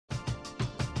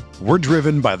We're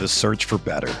driven by the search for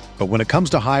better. But when it comes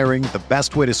to hiring, the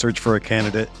best way to search for a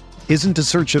candidate isn't to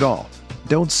search at all.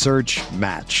 Don't search,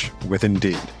 match with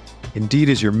Indeed. Indeed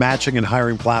is your matching and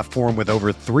hiring platform with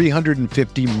over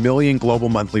 350 million global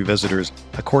monthly visitors,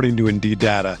 according to Indeed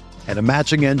data, and a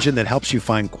matching engine that helps you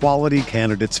find quality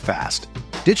candidates fast.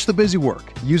 Ditch the busy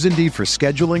work. Use Indeed for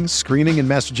scheduling, screening, and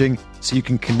messaging so you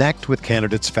can connect with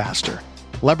candidates faster.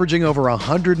 Leveraging over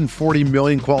 140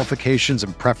 million qualifications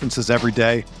and preferences every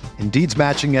day, Indeed's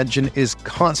matching engine is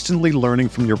constantly learning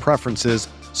from your preferences,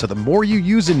 so the more you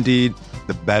use Indeed,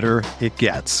 the better it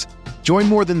gets. Join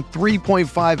more than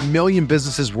 3.5 million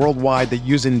businesses worldwide that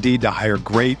use Indeed to hire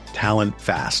great talent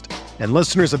fast. And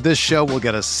listeners of this show will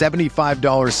get a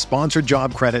 $75 sponsored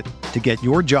job credit to get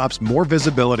your jobs more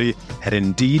visibility at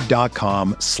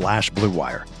Indeed.com/Blue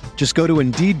Wire. Just go to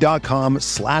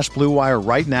Indeed.com/Blue Wire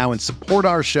right now and support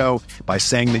our show by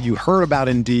saying that you heard about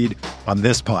Indeed on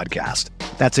this podcast.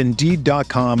 That's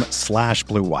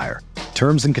Indeed.com/Blue Wire.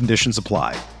 Terms and conditions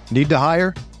apply. Need to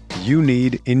hire? You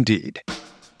need Indeed.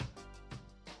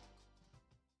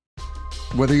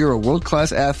 Whether you're a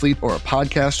world-class athlete or a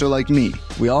podcaster like me,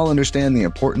 we all understand the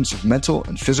importance of mental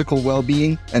and physical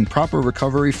well-being and proper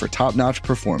recovery for top-notch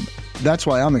performance. That's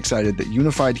why I'm excited that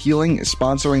Unified Healing is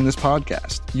sponsoring this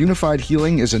podcast. Unified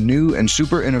Healing is a new and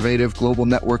super innovative global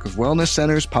network of wellness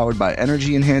centers powered by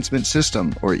Energy Enhancement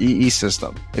System, or EE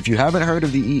System. If you haven't heard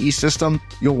of the EE System,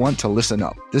 you'll want to listen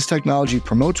up. This technology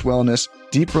promotes wellness,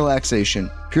 deep relaxation,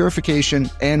 purification,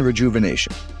 and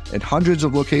rejuvenation. At hundreds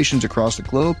of locations across the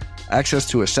globe, access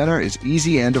to a center is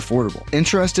easy and affordable.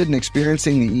 Interested in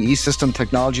experiencing the EE System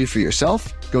technology for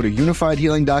yourself? Go to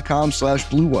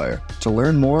unifiedhealing.com/Blue Wire to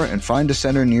learn more and find a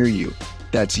center near you.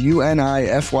 That's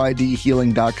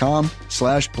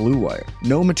UNIFYDhealing.com/Blue Wire.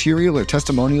 No material or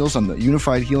testimonials on the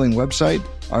Unified Healing website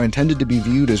are intended to be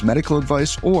viewed as medical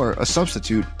advice or a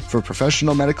substitute for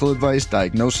professional medical advice,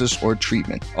 diagnosis, or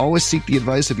treatment. Always seek the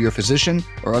advice of your physician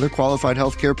or other qualified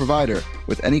healthcare provider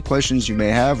with any questions you may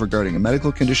have regarding a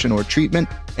medical condition or treatment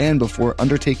and before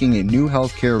undertaking a new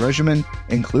healthcare regimen,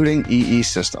 including EE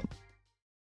System.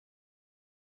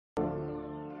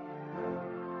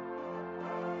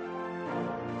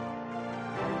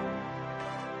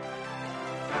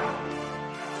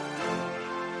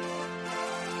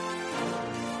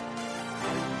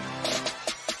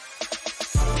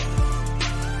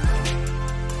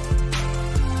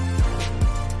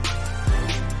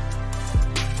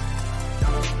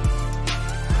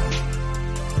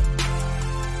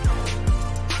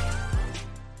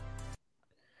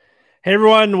 Hey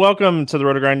everyone, welcome to the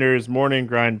RotoGrinders Morning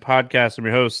Grind Podcast. I'm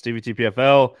your host, Stevie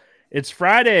TPFL. It's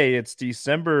Friday, it's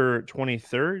December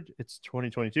 23rd, it's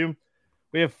 2022.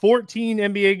 We have 14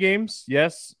 NBA games.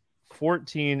 Yes,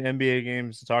 14 NBA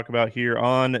games to talk about here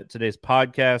on today's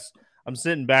podcast. I'm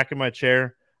sitting back in my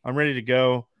chair. I'm ready to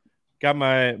go. Got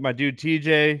my dude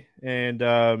TJ and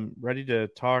ready to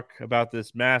talk about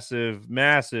this massive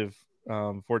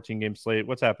 14-game slate.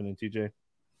 What's happening, TJ?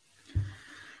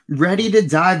 Ready to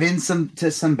dive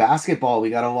into some basketball. We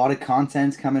got a lot of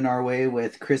content coming our way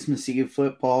with Christmas Eve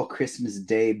football, Christmas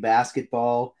Day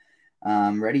basketball.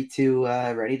 Ready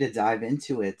to dive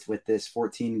into it with this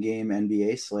 14-game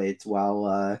NBA slate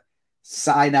while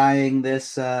side-eyeing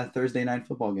this Thursday night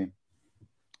football game.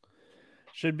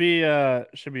 Should be a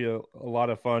lot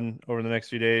of fun over the next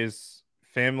few days,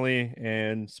 family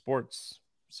and sports.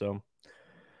 So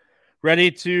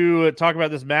ready to talk about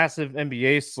this massive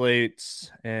NBA slate.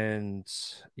 And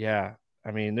yeah, I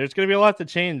mean, there's going to be a lot to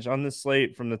change on this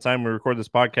slate from the time we record this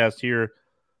podcast here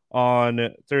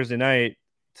on Thursday night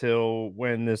till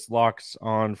when this locks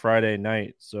on Friday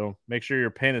night. So make sure you're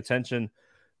paying attention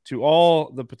to all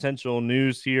the potential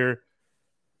news here.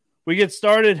 We get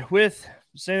started with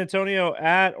San Antonio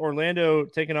at Orlando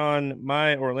taking on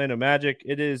my Orlando Magic.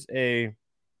 It is a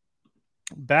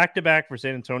back-to-back for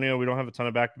San Antonio. We don't have a ton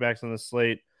of back-to-backs on this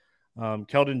slate.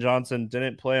 Keldon Johnson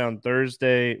didn't play on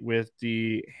Thursday with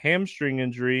the hamstring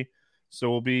injury, so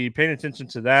we'll be paying attention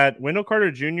to that. Wendell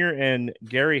Carter Jr. and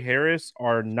Gary Harris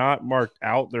are not marked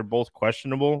out. They're both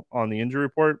questionable on the injury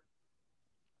report.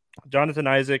 Jonathan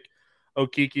Isaac,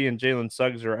 Okeke, and Jalen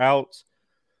Suggs are out.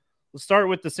 Let's start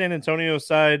with the San Antonio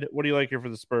side. What do you like here for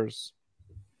the Spurs?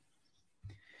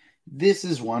 This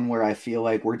is one where I feel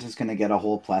like we're just going to get a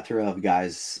whole plethora of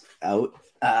guys out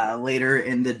later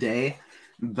in the day.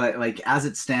 But like as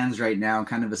it stands right now,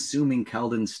 kind of assuming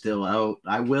Keldon's still out,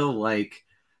 I will like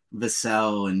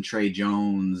Vassell and Trey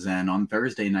Jones. And on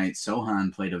Thursday night,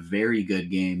 Sohan played a very good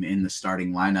game in the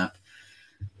starting lineup.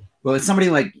 Well, it's somebody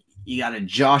like you got a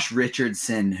Josh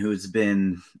Richardson who's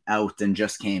been out and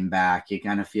just came back. You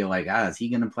kind of feel like, is he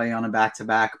going to play on a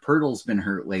back-to-back? Pirtle's been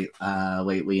hurt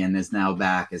lately and is now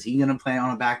back. Is he going to play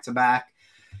on a back-to-back?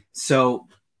 So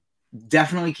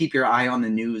definitely keep your eye on the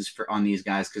news on these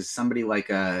guys, because somebody like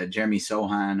a Jeremy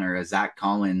Sohan or a Zach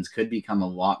Collins could become a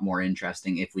lot more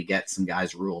interesting if we get some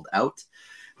guys ruled out.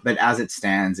 But as it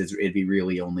stands, it'd be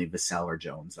really only Vassell or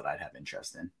Jones that I'd have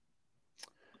interest in.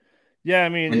 Yeah, I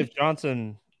mean, if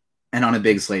Johnson... And on a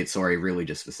big slate, really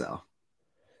just Vassell.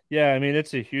 Yeah, I mean,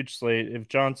 it's a huge slate. If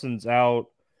Johnson's out,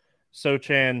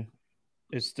 Sochan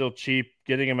is still cheap.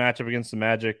 Getting a matchup against the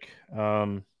Magic,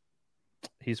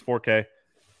 he's 4K.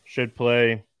 Should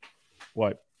play,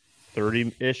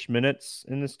 30-ish minutes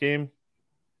in this game,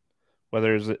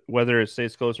 whether it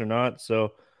stays close or not.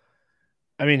 So,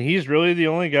 I mean, he's really the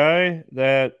only guy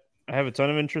that I have a ton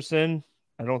of interest in.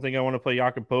 I don't think I want to play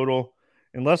Jakob Poeltl.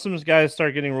 Unless some guys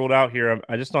start getting ruled out here,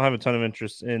 I just don't have a ton of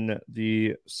interest in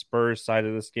the Spurs side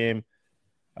of this game.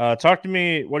 Talk to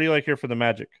me. What do you like here for the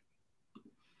Magic?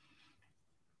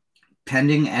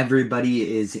 Pending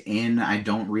everybody is in, I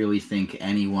don't really think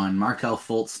anyone. Markelle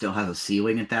Fultz still has a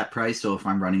ceiling at that price, so if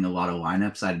I'm running a lot of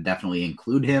lineups, I'd definitely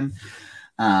include him.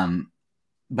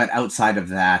 But outside of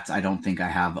that, I don't think I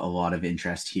have a lot of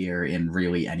interest here in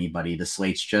really anybody. The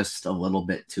slate's just a little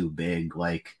bit too big.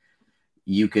 Like,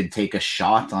 you could take a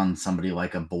shot on somebody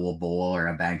like a Bol or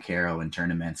a Banchero in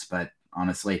tournaments, but on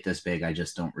a slate this big, I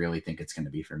just don't really think it's going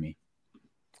to be for me.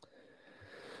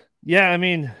 Yeah, I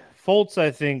mean, Fultz,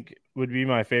 I think, would be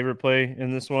my favorite play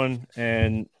in this one,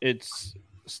 and it's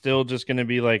still just going to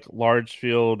be like large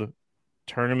field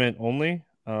tournament only.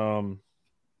 I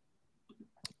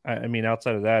mean,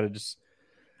 outside of that,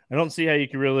 I don't see how you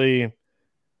can really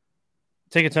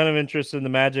take a ton of interest in the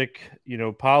Magic. You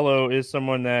know, Paolo is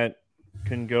someone that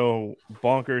can go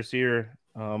bonkers here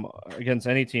against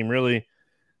any team, really.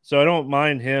 So I don't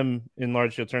mind him in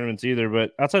large field tournaments either.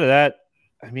 But outside of that,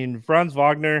 I mean, Franz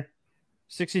Wagner,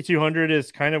 6,200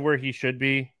 is kind of where he should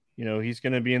be. You know, he's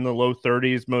going to be in the low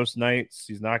 30s most nights.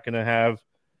 He's not going to have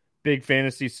big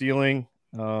fantasy ceiling.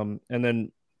 And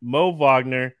then Mo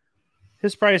Wagner,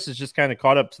 his price is just kind of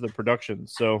caught up to the production.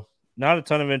 So not a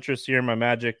ton of interest here in my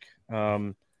Magic.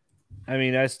 I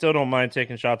mean, I still don't mind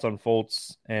taking shots on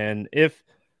Fultz. And if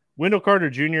Wendell Carter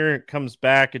Jr. comes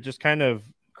back, it just kind of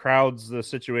crowds the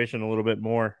situation a little bit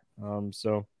more.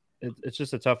 So it's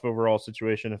just a tough overall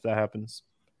situation if that happens.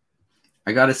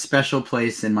 I got a special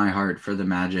place in my heart for the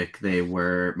Magic. They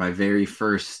were my very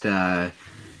first NBA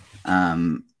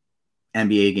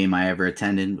game I ever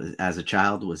attended as a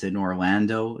child was in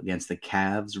Orlando against the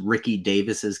Cavs. Ricky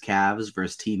Davis's Cavs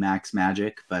versus T-Mac's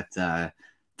Magic. But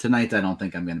tonight, I don't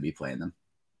think I'm going to be playing them.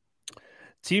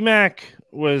 T-Mac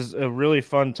was a really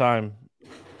fun time.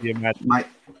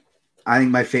 I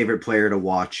think my favorite player to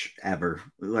watch ever.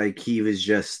 Like, he was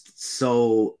just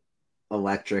so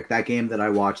electric. That game that I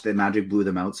watched, the Magic blew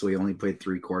them out, so he only played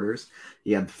 3 quarters.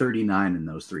 He had 39 in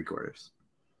those 3 quarters.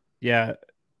 Yeah.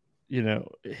 You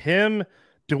know,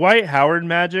 Dwight Howard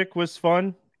Magic was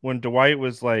fun when Dwight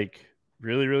was like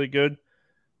really, really good.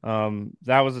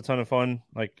 That was a ton of fun,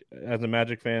 like as a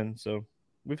Magic fan. So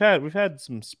we've had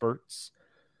some spurts,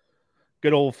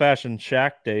 good old fashioned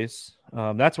Shaq days.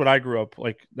 That's what I grew up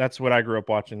like. That's what I grew up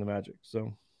watching the Magic.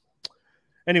 So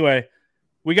anyway,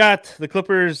 we got the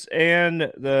Clippers and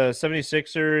the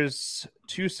 76ers,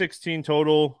 216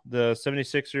 total. The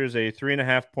 76ers a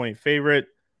 3.5 point favorite.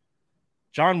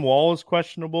 John Wall is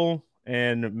questionable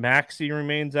and Maxey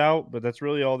remains out, but that's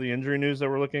really all the injury news that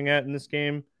we're looking at in this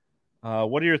game.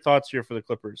 What are your thoughts here for the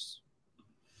Clippers?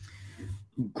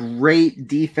 Great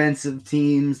defensive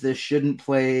teams. This shouldn't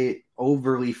play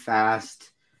overly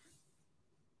fast.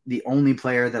 The only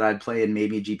player that I'd play in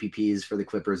maybe GPPs for the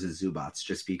Clippers is Zubats,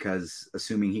 just because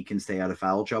assuming he can stay out of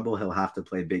foul trouble, he'll have to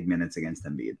play big minutes against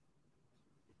Embiid.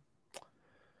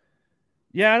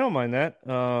 Yeah, I don't mind that.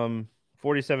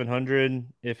 4,700.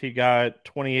 If he got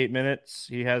 28 minutes,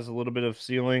 he has a little bit of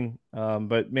ceiling.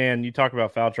 But man, you talk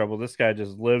about foul trouble. This guy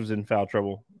just lives in foul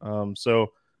trouble.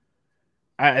 So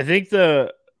I think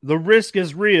the risk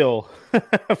is real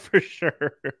for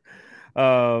sure.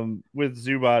 With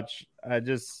Zubac, I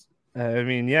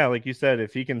mean, yeah, like you said,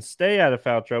 if he can stay out of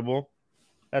foul trouble,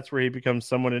 that's where he becomes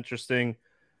somewhat interesting.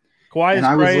 And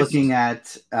I was looking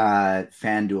at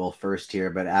FanDuel first here,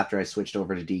 but after I switched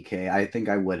over to DK, I think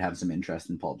I would have some interest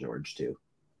in Paul George too.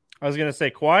 I was going to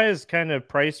say Kawhi is kind of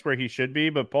priced where he should be,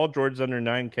 but Paul George's under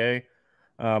 9K.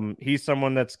 He's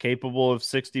someone that's capable of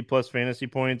 60 plus fantasy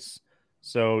points.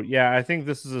 So yeah, I think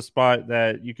this is a spot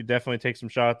that you could definitely take some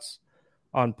shots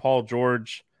on Paul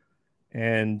George,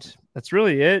 and that's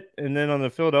really it. And then on the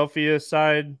Philadelphia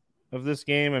side, of this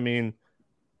game. I mean,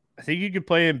 I think you could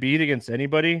play Embiid against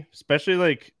anybody, especially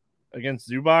like against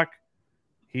Zubac.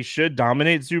 He should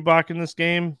dominate Zubac in this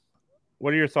game.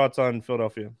 What are your thoughts on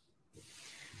Philadelphia?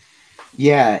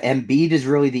 Yeah, Embiid is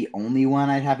really the only one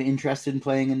I'd have interest in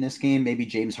playing in this game. Maybe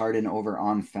James Harden over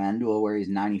on FanDuel where he's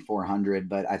 9,400,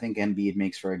 but I think Embiid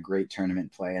makes for a great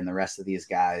tournament play, and the rest of these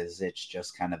guys, it's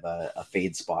just kind of a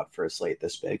fade spot for a slate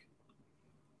this big.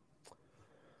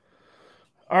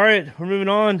 All right, we're moving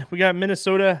on. We got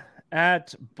Minnesota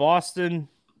at Boston.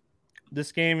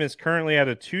 This game is currently at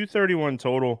a 231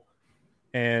 total,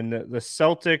 and the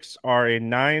Celtics are a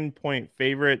 9-point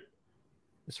favorite.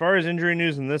 As far as injury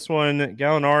news in this one,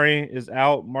 Gallinari is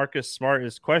out. Marcus Smart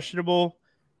is questionable.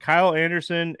 Kyle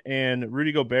Anderson and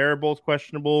Rudy Gobert are both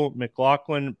questionable.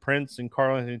 McLaughlin, Prince, and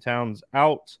Karl-Anthony Towns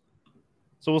out.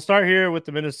 So we'll start here with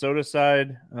the Minnesota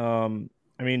side.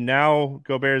 I mean, now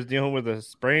Gobert is dealing with a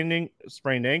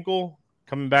sprained ankle.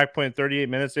 Coming back, playing 38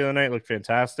 minutes the other night, looked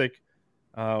fantastic.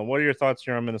 What are your thoughts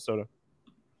here on Minnesota?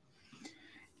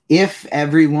 If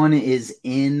everyone is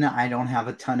in, I don't have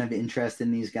a ton of interest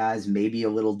in these guys. Maybe a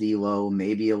little D'Lo,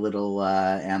 maybe a little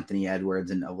Anthony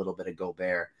Edwards, and a little bit of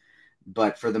Gobert.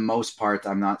 But for the most part,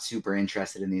 I'm not super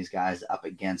interested in these guys up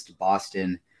against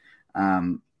Boston.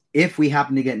 If we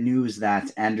happen to get news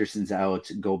that Anderson's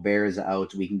out, Gobert is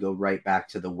out, we can go right back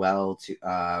to the well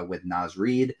with Naz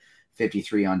Reid.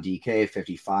 53 on DK,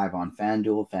 55 on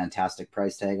FanDuel. Fantastic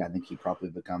price tag. I think he probably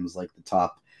becomes like the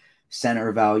top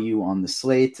center value on the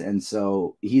slate. And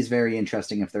so he's very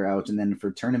interesting if they're out. And then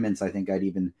for tournaments, I think I'd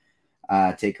even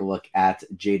take a look at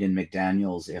Jaden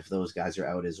McDaniels if those guys are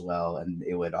out as well. And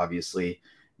it would obviously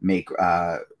make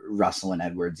Russell and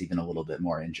Edwards even a little bit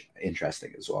more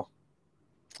interesting as well.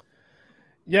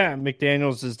 Yeah,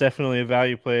 McDaniels is definitely a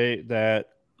value play that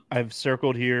I've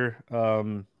circled here.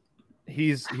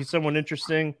 He's someone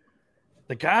interesting.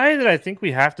 The guy that I think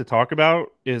we have to talk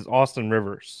about is Austin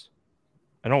Rivers.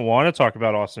 I don't want to talk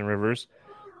about Austin Rivers,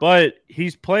 but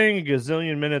he's playing a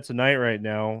gazillion minutes a night right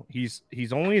now. He's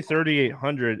only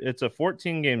 3,800. It's a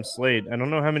 14-game slate. I don't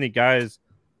know how many guys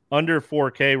under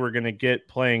 4K we're going to get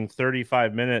playing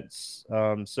 35 minutes.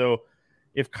 So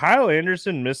if Kyle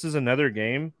Anderson misses another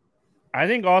game, I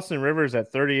think Austin Rivers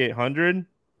at 3,800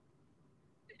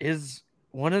 is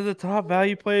one of the top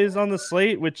value plays on the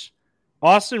slate, which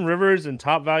Austin Rivers and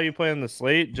top value play on the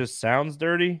slate just sounds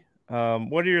dirty.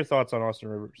 What are your thoughts on Austin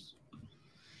Rivers?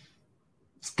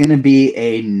 It's going to be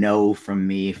a no from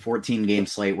me. 14-game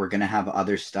slate. We're going to have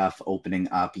other stuff opening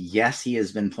up. Yes, he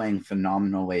has been playing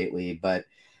phenomenal lately, but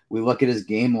we look at his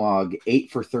game log,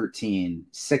 8 for 13,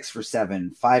 6 for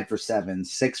 7, 5 for 7,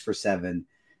 6 for 7.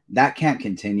 That can't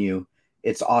continue.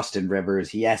 It's Austin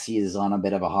Rivers. Yes, he is on a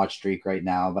bit of a hot streak right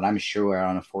now, but I'm sure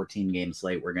on a 14-game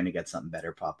slate, we're going to get something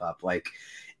better pop up. Like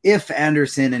if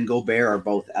Anderson and Gobert are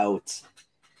both out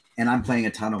and I'm playing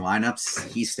a ton of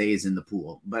lineups, he stays in the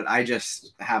pool. But I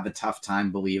just have a tough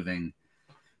time believing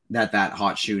that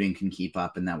hot shooting can keep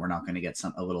up and that we're not going to get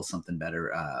a little something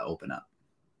better open up.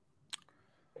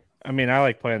 I mean, I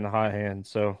like playing the hot hand.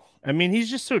 So, I mean,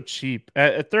 he's just so cheap.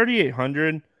 At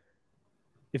 3,800,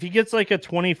 if he gets like a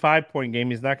 25-point game,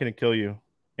 he's not going to kill you.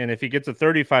 And if he gets a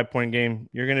 35-point game,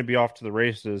 you're going to be off to the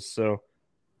races. So,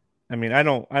 I mean, I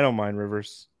don't mind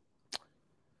Rivers.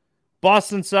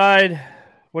 Boston side,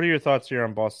 what are your thoughts here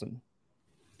on Boston?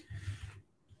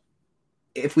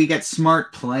 If we get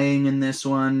Smart playing in this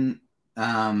one,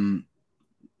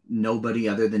 nobody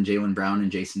other than Jaylen Brown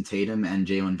and Jason Tatum, and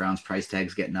Jaylen Brown's price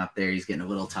tag's getting up there. He's getting a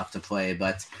little tough to play,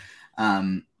 but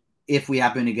if we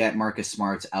happen to get Marcus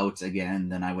Smart out again,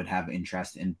 then I would have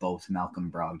interest in both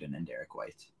Malcolm Brogdon and Derek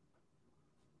White.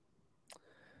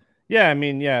 Yeah, I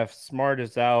mean, yeah, if Smart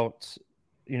is out,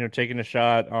 taking a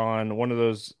shot on one of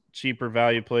those cheaper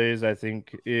value plays, I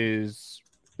think is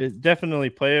definitely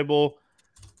playable.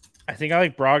 I think I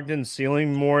like Brogdon's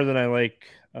ceiling more than I like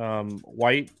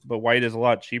White, but White is a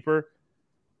lot cheaper.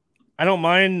 I don't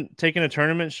mind taking a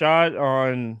tournament shot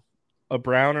on a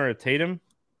Brown or a Tatum.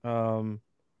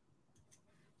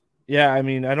 Yeah, I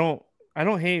mean, I don't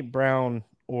hate Brown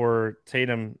or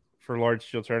Tatum for large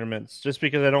field tournaments just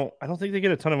because I don't think they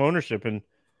get a ton of ownership. And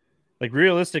like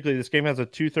realistically, this game has a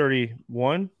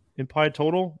 231 implied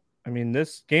total. I mean,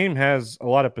 this game has a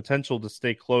lot of potential to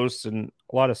stay close and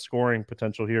a lot of scoring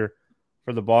potential here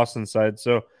for the Boston side.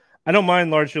 So I don't mind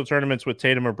large field tournaments with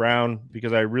Tatum or Brown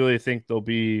because I really think they'll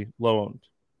be low owned.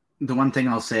 The one thing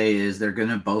I'll say is they're going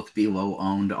to both be low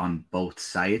owned on both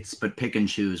sites, but pick and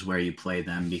choose where you play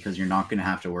them because you're not going to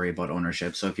have to worry about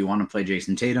ownership. So if you want to play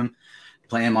Jason Tatum,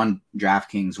 play him on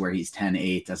DraftKings where he's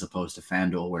 10-8 as opposed to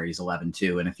FanDuel where he's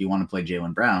 11-2. And if you want to play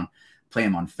Jaylen Brown, play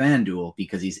him on FanDuel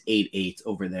because he's 8-8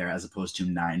 over there as opposed to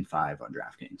 9-5 on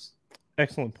DraftKings.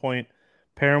 Excellent point.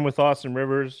 Pair him with Austin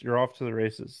Rivers. You're off to the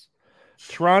races.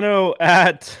 Toronto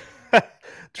at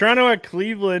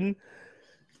Cleveland.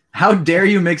 How dare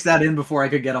you mix that in before I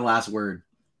could get a last word?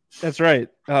 That's right.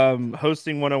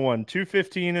 Hosting 101,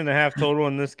 215.5 total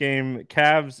in this game.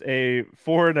 Cavs a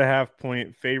 4.5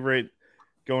 point favorite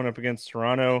going up against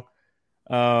Toronto.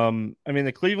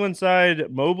 The Cleveland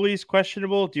side, Mobley's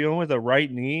questionable, dealing with a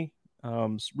right knee.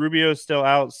 Rubio's still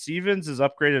out. Stevens is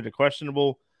upgraded to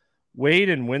questionable. Wade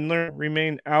and Windler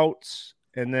remain out.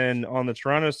 And then on the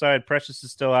Toronto side, Precious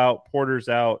is still out. Porter's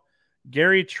out.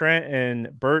 Gary Trent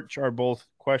and Birch are both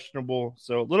questionable.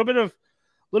 So a little bit of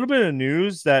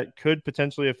news that could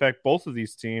potentially affect both of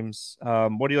these teams.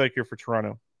 What do you like here for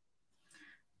Toronto?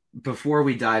 Before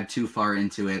we dive too far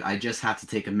into it, I just have to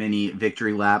take a mini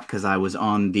victory lap because I was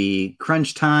on the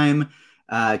Crunch Time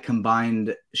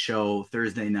combined show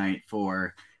Thursday night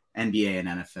for NBA and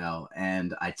NFL,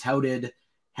 and I touted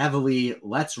heavily,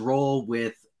 let's roll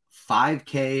with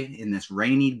 5K in this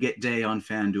rainy day on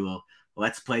FanDuel.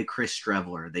 Let's play Chris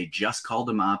Streveler. They just called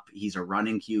him up. He's a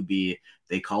running QB.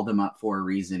 They called him up for a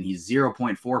reason. He's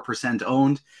 0.4%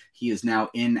 owned. He is now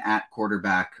in at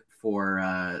quarterback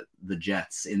for the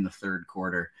Jets in the third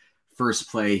quarter.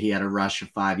 First play, he had a rush of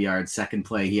 5 yards. Second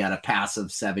play, he had a pass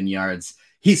of 7 yards.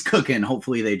 He's cooking.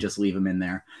 Hopefully they just leave him in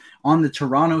there. On the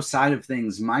Toronto side of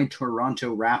things, my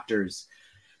Toronto Raptors,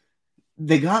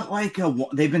 they've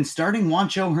been starting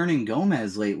Juancho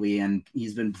Hernan-Gomez lately, and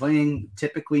he's been playing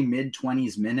typically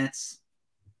mid-20s minutes.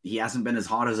 He hasn't been as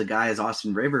hot as a guy as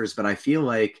Austin Rivers, but I feel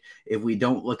like if we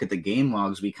don't look at the game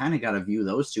logs, we kind of got to view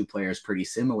those two players pretty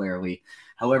similarly.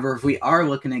 However, if we are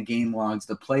looking at game logs,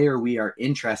 the player we are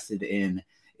interested in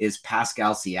is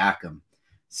Pascal Siakam.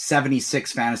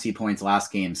 76 fantasy points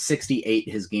last game, 68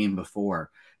 his game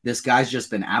before. This guy's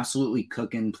just been absolutely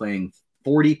cooking, playing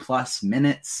 40-plus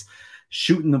minutes,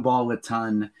 shooting the ball a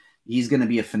ton. He's going to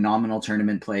be a phenomenal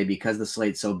tournament play because the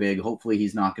slate's so big. Hopefully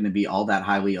he's not going to be all that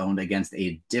highly owned against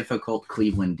a difficult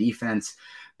Cleveland defense,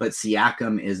 but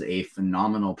Siakam is a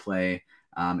phenomenal play.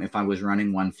 If I was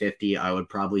running 150, I would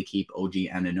probably keep OG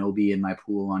Anunoby in my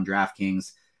pool on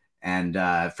DraftKings. And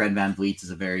Fred VanVleet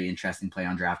is a very interesting play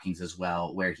on DraftKings as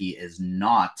well, where he is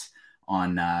not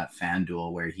on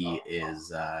FanDuel, where he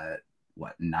is,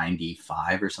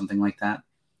 95 or something like that?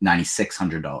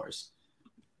 $9,600.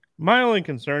 My only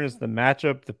concern is the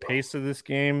matchup, the pace of this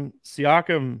game.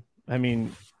 Siakam,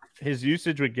 his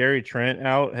usage with Gary Trent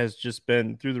out has just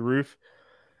been through the roof.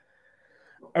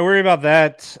 I worry about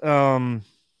that.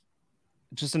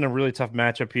 Just in a really tough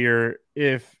matchup here.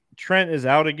 If Trent is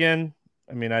out again,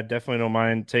 I definitely don't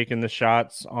mind taking the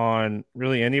shots on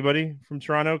really anybody from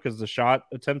Toronto because the shot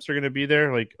attempts are going to be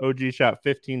there. Like OG shot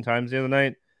 15 times the other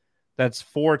night. That's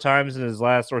 3 times in his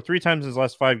last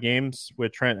 5 games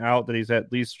with Trent out that he's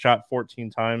at least shot 14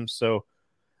 times. So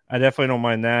I definitely don't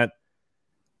mind that.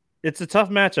 It's a tough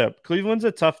matchup. Cleveland's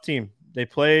a tough team. They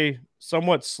play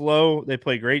somewhat slow. They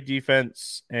play great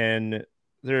defense, and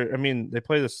they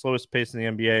play the slowest pace in the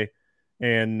NBA,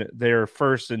 and they're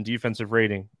first in defensive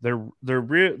rating. They're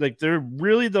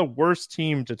really the worst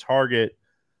team to target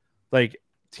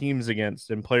teams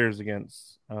against and players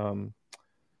against.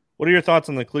 What are your thoughts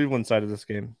on the Cleveland side of this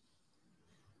game?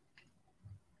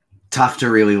 Tough to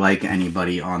really like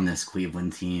anybody on this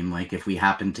Cleveland team. Like if we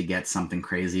happen to get something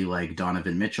crazy like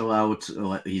Donovan Mitchell out,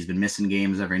 he's been missing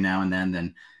games every now and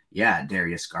then yeah,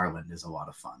 Darius Garland is a lot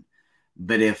of fun.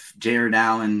 But if Jared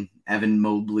Allen, Evan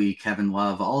Mobley, Kevin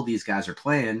Love, all these guys are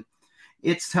playing,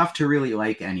 it's tough to really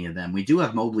like any of them. We do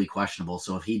have Mobley questionable,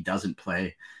 so if he doesn't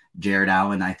play, Jared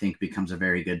Allen, I think, becomes a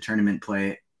very good tournament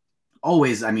play.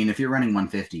 Always, if you're running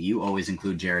 150, you always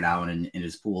include Jared Allen in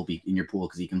your pool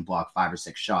because he can block 5 or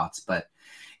 6 shots. But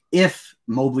if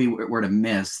Mobley were to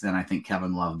miss, then I think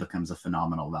Kevin Love becomes a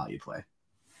phenomenal value play.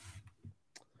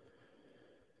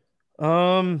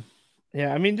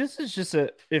 Yeah, this is just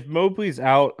if Mobley's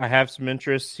out, I have some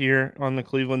interest here on the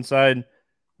Cleveland side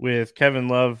with Kevin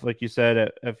Love, like you said,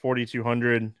 at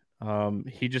 4,200.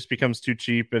 He just becomes too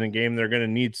cheap in a game. They're going to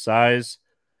need size.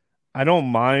 I don't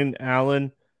mind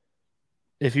Allen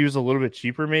if he was a little bit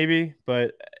cheaper, maybe,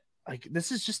 but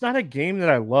this is just not a game that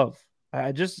I love.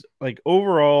 I just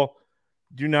overall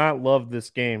do not love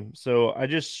this game. So I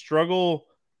just struggle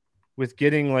with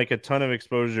getting a ton of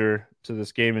exposure to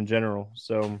this game in general.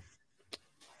 So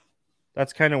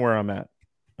that's kind of where I'm at.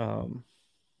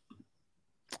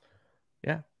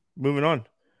 Yeah, moving on.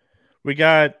 We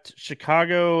got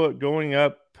Chicago going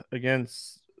up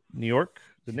against New York,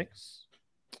 the Knicks.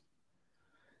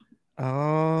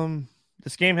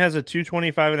 This game has a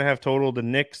 225.5 total. The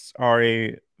Knicks are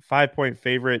a 5-point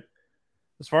favorite.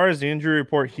 As far as the injury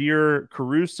report here,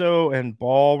 Caruso and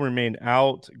Ball remain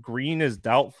out. Green is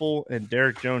doubtful, and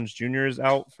Derek Jones Jr. is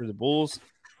out for the Bulls.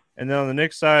 And then on the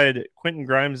Knicks side, Quentin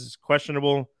Grimes is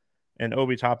questionable, and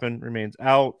Obi Toppin remains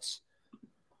out.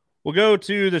 We'll go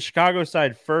to the Chicago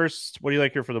side first. What do you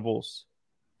like here for the Bulls?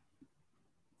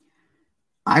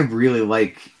 I really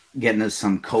like getting us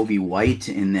some Kobe White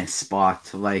in this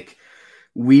spot. Like,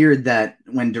 weird that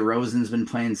when DeRozan's been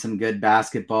playing some good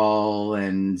basketball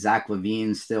and Zach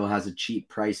LaVine still has a cheap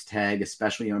price tag,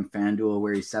 especially on FanDuel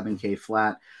where he's $7K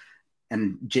flat,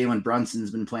 and Jalen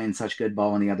Brunson's been playing such good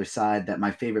ball on the other side, that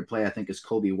my favorite play I think is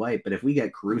Kobe White. But if we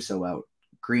get Caruso out,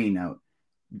 Green out,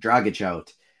 Dragic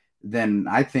out, then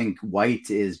I think White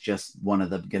is just going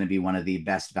to be one of the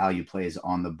best value plays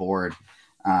on the board.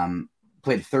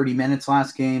 Played 30 minutes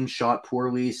last game, shot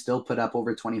poorly, still put up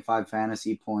over 25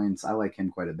 fantasy points. I like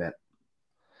him quite a bit.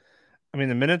 I mean,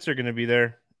 the minutes are going to be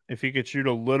there. If he could shoot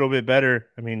a little bit better,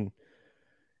 I mean,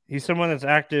 he's someone that's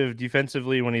active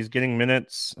defensively when he's getting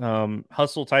minutes.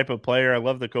 Hustle type of player. I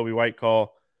love the Kobe White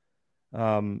call.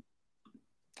 Caruso's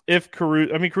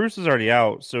already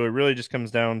out, so it really just comes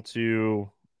down to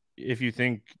if you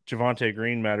think Javonte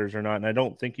Green matters or not, and I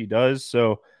don't think he does.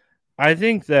 So I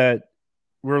think that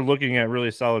we're looking at really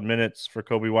solid minutes for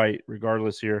Kobe White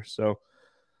regardless here. So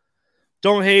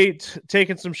don't hate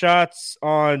taking some shots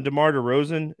on DeMar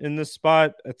DeRozan in this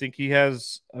spot. I think he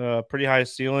has a pretty high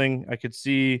ceiling. I could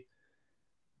see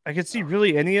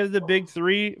really any of the big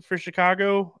three for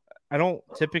Chicago. I don't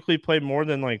typically play more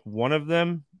than like one of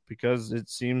them because it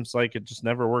seems like it just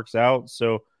never works out.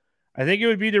 So I think it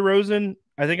would be DeRozan.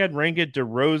 I think I'd rank it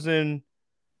DeRozan,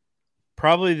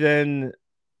 probably then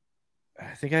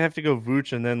I think I have to go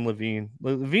Vooch and then LaVine.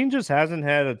 LaVine just hasn't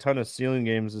had a ton of ceiling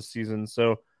games this season,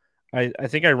 so I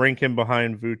think I rank him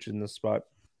behind Vooch in this spot.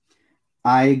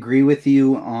 I agree with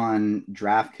you on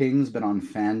DraftKings, but on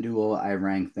FanDuel, I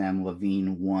rank them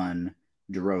LaVine 1,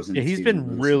 DeRozan 2. Yeah, he's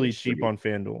been really cheap on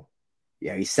FanDuel.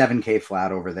 Yeah, he's $7K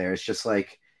flat over there. It's just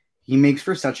like he makes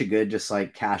for such a good just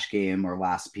like cash game or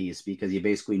last piece because you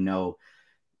basically know,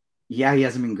 yeah, he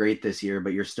hasn't been great this year,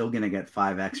 but you're still going to get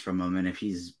 5X from him. And if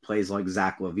he plays like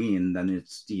Zach LaVine, then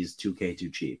he's 2K too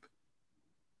cheap.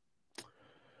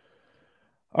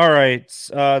 All right.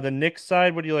 The Knicks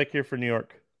side, what do you like here for New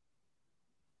York?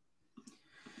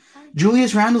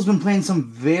 Julius Randle's been playing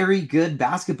some very good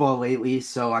basketball lately,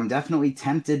 so I'm definitely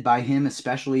tempted by him,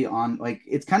 especially on like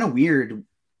it's kind of weird.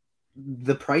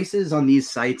 The prices on these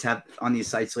sites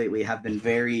lately have been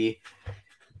very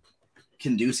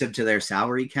conducive to their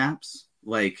salary caps.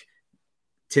 Like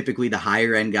typically the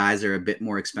higher end guys are a bit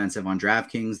more expensive on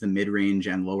DraftKings. The mid-range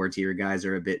and lower tier guys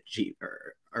are a bit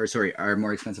cheaper, are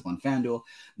more expensive on FanDuel.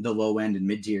 The low end and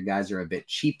mid-tier guys are a bit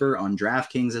cheaper on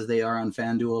DraftKings as they are on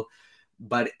FanDuel,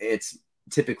 but it's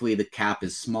typically the cap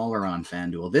is smaller on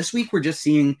FanDuel. This week, we're just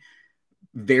seeing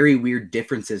very weird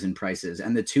differences in prices.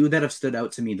 And the two that have stood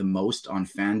out to me the most on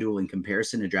FanDuel in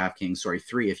comparison to DraftKings,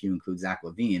 3 if you include Zach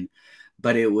LaVine,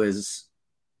 but it was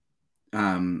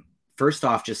first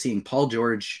off, just seeing Paul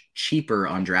George cheaper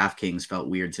on DraftKings felt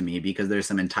weird to me because there's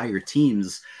some entire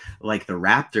teams like the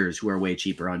Raptors who are way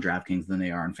cheaper on DraftKings than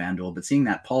they are on FanDuel. But seeing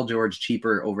that Paul George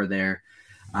cheaper over there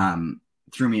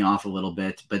threw me off a little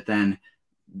bit. But then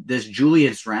this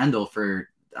Julius Randle for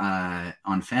on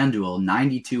FanDuel,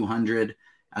 9,200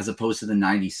 as opposed to the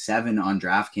 97 on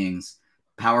DraftKings,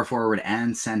 power forward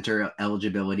and center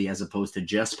eligibility as opposed to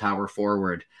just power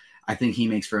forward. I think he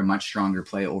makes for a much stronger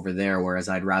play over there, whereas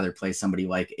I'd rather play somebody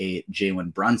like a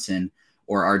Jalen Brunson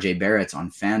or RJ Barrett on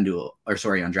FanDuel,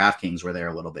 on DraftKings, where they're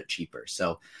a little bit cheaper.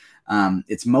 So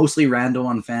it's mostly Randle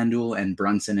on FanDuel and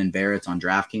Brunson and Barrett on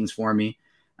DraftKings for me.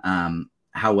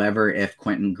 However, if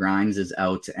Quentin Grimes is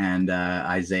out and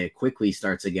Isaiah Quickley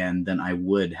starts again, then I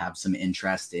would have some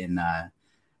interest in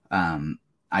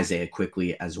Isaiah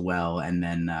Quickley as well. And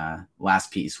then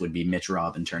last piece would be Mitch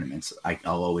Robb in tournaments.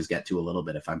 I'll always get to a little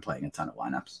bit if I'm playing a ton of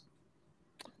lineups.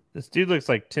 This dude looks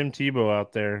like Tim Tebow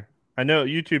out there. I know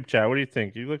YouTube chat. What do you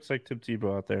think? He looks like Tim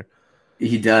Tebow out there.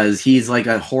 He does. He's like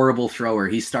a horrible thrower.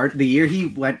 He started the year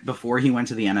before he went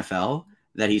to the NFL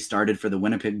that he started for the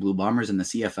Winnipeg Blue Bombers in the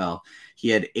CFL. He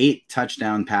had 8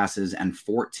 touchdown passes and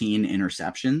 14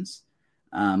 interceptions.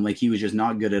 Like he was just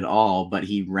not good at all, but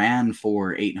he ran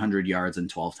for 800 yards and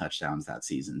 12 touchdowns that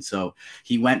season. So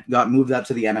he got moved up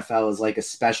to the NFL as like a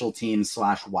special team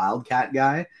 / wildcat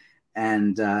guy.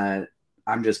 And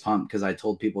I'm just pumped because I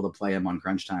told people to play him on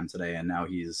crunch time today. And now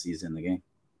he's in the game.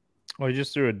 Well, he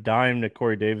just threw a dime to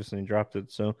Corey Davis and he dropped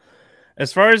it. So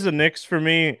as far as the Knicks for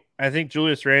me, I think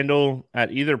Julius Randle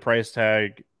at either price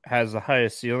tag has the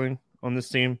highest ceiling on this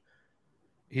team.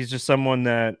 He's just someone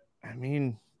that, I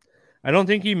mean, I don't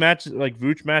think he matches like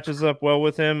Vooch matches up well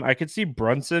with him. I could see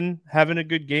Brunson having a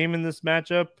good game in this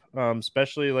matchup,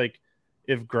 especially like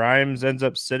if Grimes ends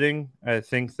up sitting. I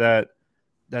think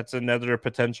that's another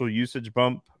potential usage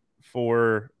bump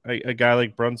for a guy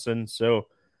like Brunson. So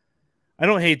I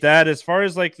don't hate that. As far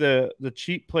as like the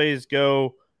cheap plays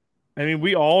go, I mean,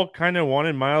 we all kind of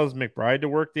wanted Miles McBride to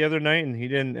work the other night, and he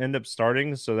didn't end up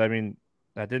starting. So, I mean,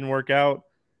 that didn't work out.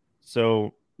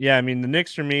 So, yeah, I mean, the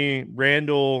Knicks for me,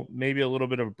 Randall, maybe a little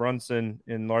bit of Brunson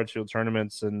in large field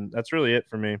tournaments, and that's really it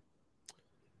for me.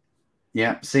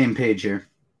 Yeah, same page here.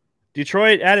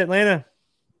 Detroit at Atlanta.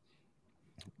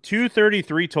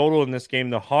 233 total in this game.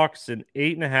 The Hawks, an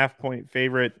 8.5-point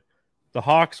favorite. The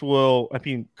Hawks will, I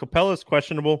mean, Capella's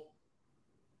questionable.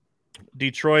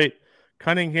 Detroit,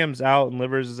 Cunningham's out and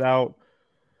Livers is out.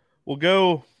 We'll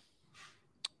go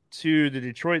to the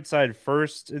Detroit side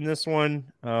first in this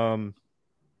one. I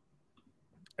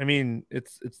mean,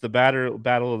 it's the battle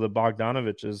of the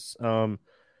Bogdanoviches.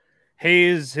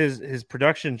 Hayes, his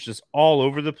production's just all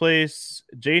over the place.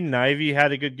 Jaden Ivey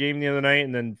had a good game the other night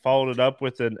and then followed it up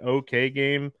with an okay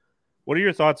game. What are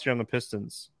your thoughts here on the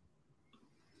Pistons?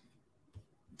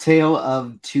 Tale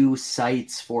of two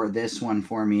sites for this one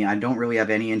for me. I don't really have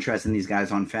any interest in these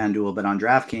guys on FanDuel, but on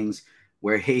DraftKings,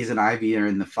 where Hayes and Ivy are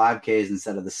in the 5Ks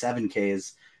instead of the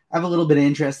 7Ks, I have a little bit of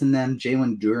interest in them.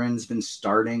 Jalen Duren's been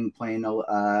starting, playing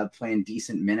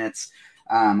decent minutes.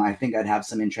 I think I'd have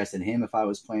some interest in him if I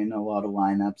was playing a lot of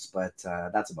lineups, but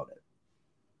that's about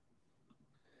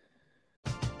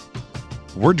it.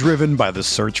 We're driven by the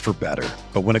search for better.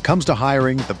 But when it comes to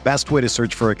hiring, the best way to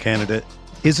search for a candidate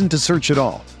isn't to search at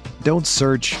all. Don't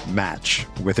search, match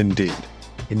with Indeed.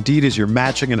 Indeed is your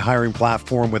matching and hiring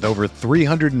platform with over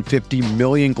 350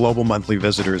 million global monthly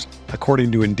visitors,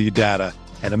 according to Indeed data,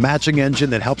 and a matching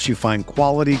engine that helps you find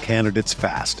quality candidates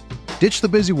fast. Ditch the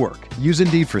busy work. Use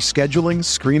Indeed for scheduling,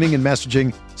 screening, and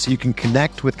messaging so you can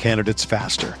connect with candidates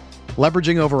faster.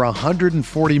 Leveraging over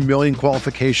 140 million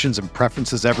qualifications and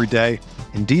preferences every day,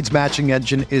 Indeed's matching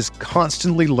engine is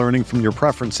constantly learning from your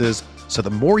preferences, so the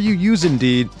more you use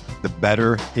Indeed, the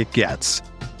better it gets.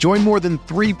 Join more than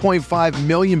 3.5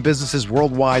 million businesses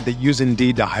worldwide that use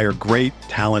Indeed to hire great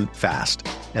talent fast.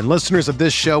 And listeners of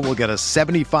this show will get a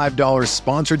 $75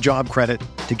 sponsored job credit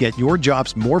to get your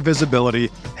jobs more visibility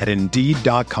at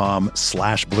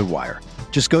Indeed.com/Blue Wire.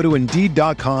 Just go to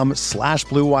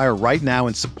Indeed.com/Blue Wire right now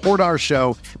and support our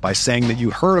show by saying that you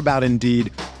heard about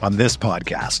Indeed on this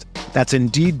podcast. That's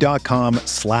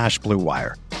Indeed.com/Blue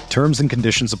Wire. Terms and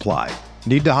conditions apply.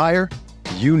 Need to hire?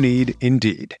 You need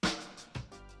Indeed.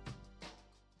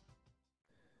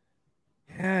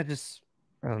 Yeah,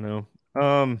 I don't know.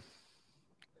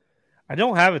 I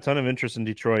don't have a ton of interest in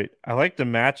Detroit. I like the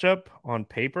matchup on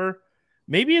paper.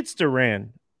 Maybe it's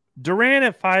Durant. Durant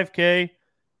at 5K.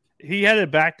 He had a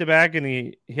back-to-back, and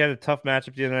he had a tough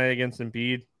matchup the other night against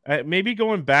Embiid. Maybe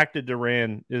going back to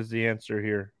Durant is the answer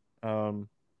here.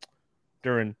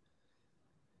 Duran.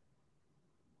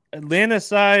 Atlanta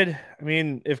side, I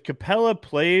mean, if Capella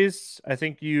plays, I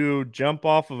think you jump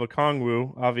off of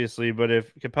Okongwu, obviously. But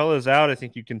if Capella's out, I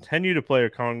think you continue to play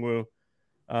Okongwu.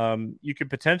 You could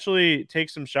potentially take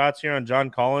some shots here on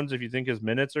John Collins if you think his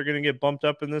minutes are going to get bumped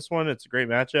up in this one. It's a great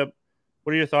matchup.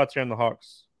 What are your thoughts here on the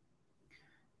Hawks?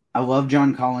 I love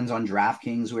John Collins on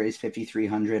DraftKings, where he's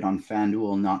 5,300, on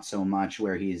FanDuel, not so much,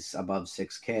 where he's above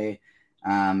 6K.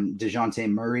 DeJounte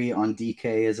Murray on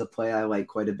DK is a play I like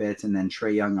quite a bit, and then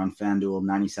Trae Young on FanDuel,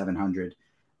 9,700.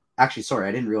 Actually, sorry,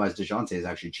 I didn't realize DeJounte is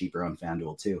actually cheaper on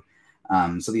FanDuel too.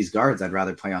 So these guards I'd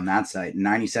rather play on that site.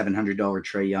 $9,700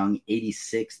 Trae Young,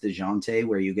 86 DeJounte,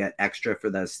 where you get extra for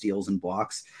the steals and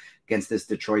blocks against this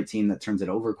Detroit team that turns it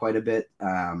over quite a bit.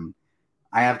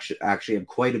 I actually have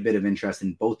quite a bit of interest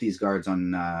in both these guards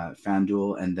on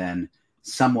FanDuel, and then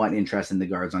somewhat interest in the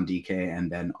guards on DK, and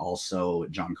then also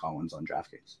John Collins on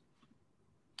DraftKings.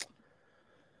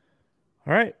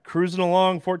 All right, cruising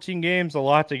along, 14 games, a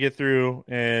lot to get through.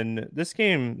 And this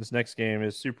next game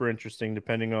is super interesting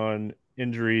depending on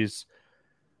injuries.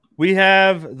 We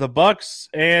have the Bucks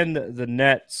and the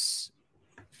Nets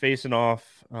facing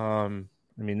off. I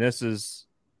mean, this is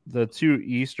the two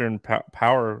Eastern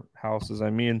powerhouses.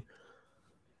 I mean,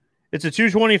 it's a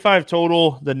 225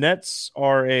 total. The Nets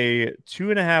are a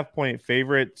 2.5-point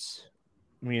favorites.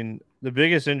 I mean, the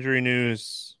biggest injury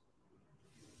news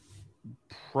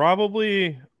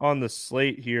probably on the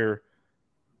slate here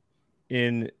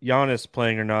in Giannis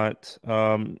playing or not.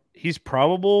 He's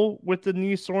probable with the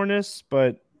knee soreness,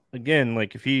 but again,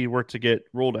 like if he were to get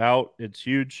ruled out, it's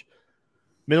huge.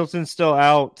 Middleton's still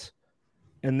out.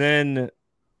 And then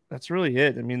that's really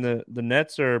it. I mean, the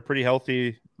Nets are pretty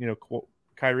healthy.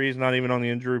 Kyrie's not even on the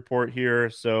injury report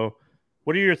here. So,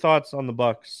 what are your thoughts on the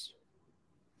Bucks?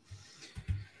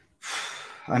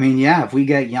 I mean, yeah, if we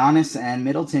get Giannis and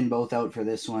Middleton both out for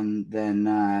this one, then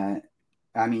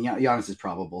Giannis is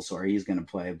probable. Sorry, he's going to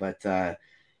play, but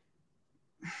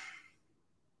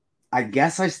I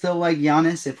guess I still like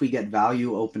Giannis if we get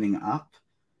value opening up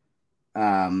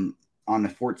on the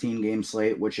 14-game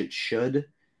slate, which it should.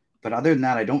 But other than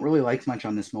that, I don't really like much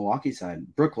on this Milwaukee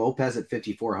side. Brook Lopez at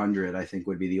 5,400, I think,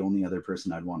 would be the only other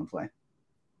person I'd want to play.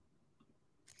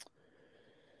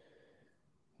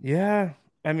 Yeah,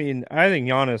 I mean, I think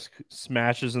Giannis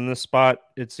smashes in this spot.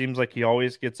 It seems like he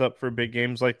always gets up for big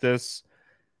games like this.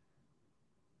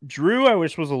 Drew, I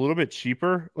wish was a little bit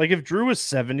cheaper. Like if Drew was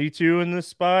 72 in this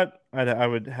spot, I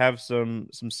would have some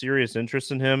serious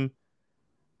interest in him.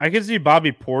 I could see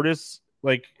Bobby Portis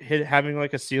having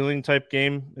like a ceiling type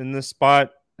game in this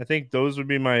spot. I think those would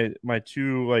be my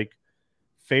two like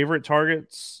favorite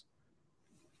targets,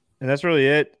 and that's really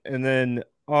it. And then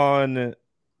on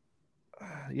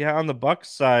the Bucks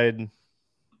side,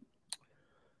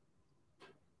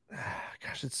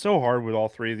 gosh, it's so hard with all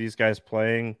three of these guys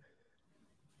playing.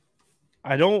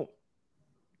 I don't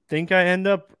think I end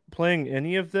up playing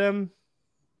any of them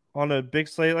on a big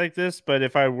slate like this, but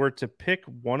if I were to pick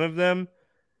one of them,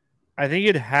 I think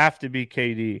it'd have to be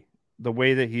KD, the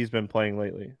way that he's been playing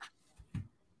lately.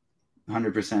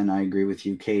 100%, I agree with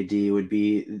you. KD would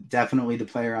be definitely the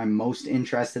player I'm most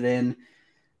interested in.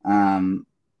 And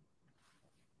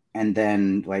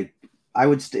then, I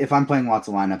would, if I'm playing lots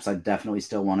of lineups, I'd definitely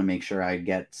still want to make sure I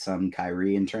get some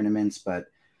Kyrie in tournaments. But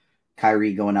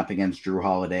Kyrie going up against Drew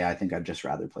Holiday, I think I'd just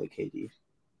rather play KD.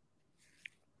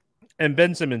 And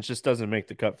Ben Simmons just doesn't make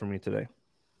the cut for me today.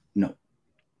 No.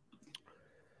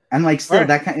 And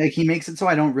he makes it so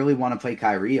I don't really want to play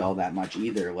Kyrie all that much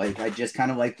either. I just kind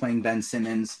of like playing Ben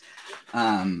Simmons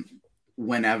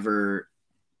whenever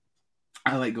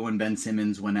I like going Ben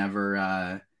Simmons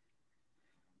whenever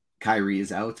Kyrie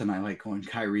is out, and I like going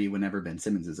Kyrie whenever Ben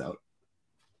Simmons is out.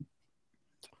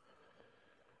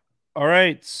 All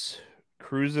right.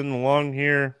 Cruising along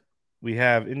here. We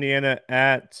have Indiana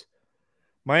at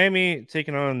Miami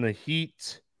taking on the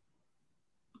Heat.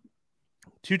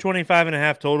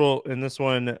 225.5 total in this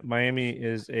one. Miami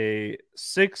is a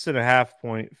 6.5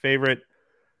 point favorite.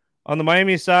 On the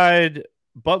Miami side,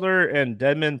 Butler and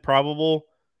Dedmon probable.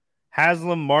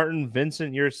 Haslam, Martin,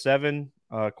 Vincent, year 7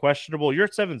 questionable. Year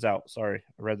 7's out. Sorry,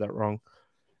 I read that wrong.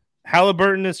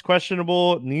 Halliburton is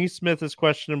questionable. Neesmith is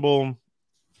questionable.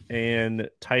 And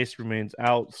Tice remains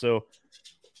out. So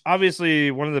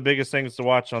obviously one of the biggest things to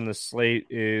watch on this slate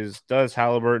is, does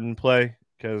Halliburton play?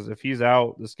 Because if he's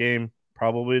out, this game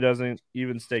probably doesn't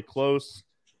even stay close.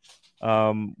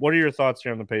 What are your thoughts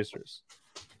here on the Pacers?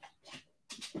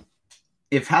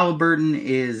 If Halliburton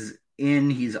is in,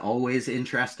 he's always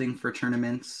interesting for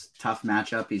tournaments. Tough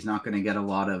matchup. He's not going to get a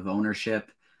lot of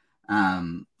ownership.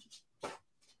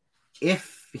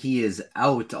 If he is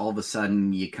out, all of a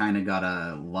sudden you kind of got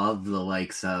to love the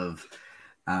likes of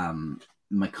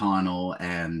McConnell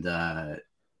and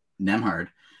Nembhard.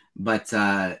 But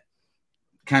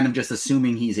kind of just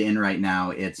assuming he's in right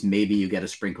now, it's maybe you get a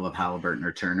sprinkle of Halliburton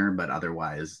or Turner, but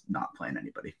otherwise not playing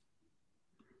anybody.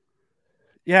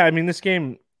 Yeah, I mean, this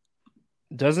game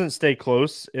doesn't stay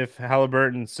close if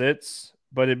Halliburton sits,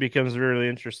 but it becomes really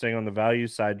interesting on the value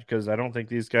side because I don't think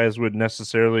these guys would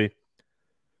necessarily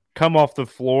come off the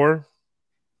floor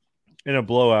in a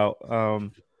blowout.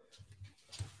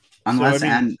 Unless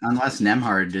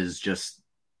Nembhard is just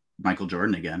Michael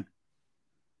Jordan again.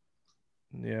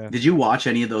 Yeah. Did you watch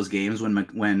any of those games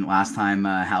when last time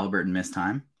Halliburton missed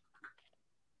time?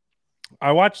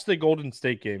 I watched the Golden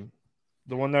State game,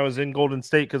 the one that was in Golden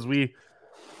State, because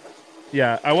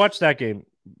I watched that game.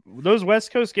 Those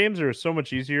West Coast games are so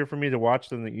much easier for me to watch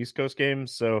than the East Coast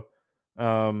games. So,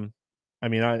 I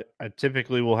mean, I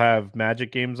typically will have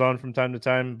Magic games on from time to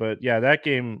time, but yeah, that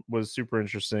game was super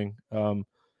interesting.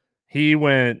 He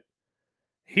went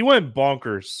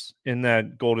bonkers in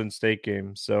that Golden State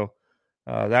game. So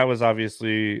that was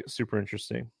obviously super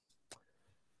interesting.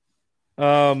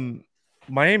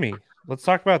 Miami, let's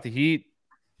talk about the Heat.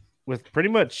 With pretty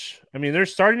much, I mean, they're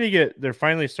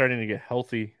finally starting to get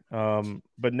healthy.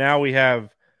 But now we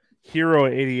have Hero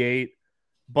at 88,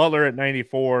 Butler at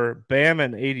 94, Bam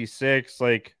at 86.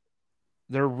 Like,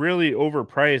 they're really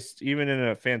overpriced, even in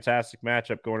a fantastic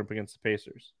matchup going up against the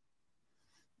Pacers.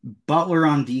 Butler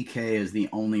on DK is the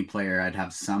only player I'd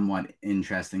have somewhat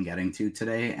interest in getting to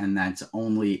today, and that's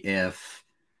only if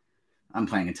I'm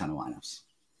playing a ton of lineups.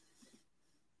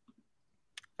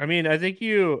 I mean, I think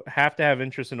you have to have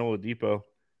interest in Oladipo.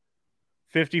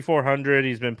 5,400.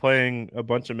 He's been playing a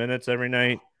bunch of minutes every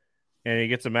night, and he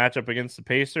gets a matchup against the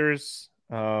Pacers.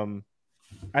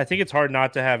 I think it's hard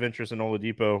not to have interest in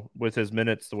Oladipo with his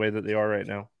minutes the way that they are right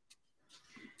now.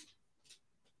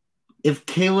 If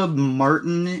Caleb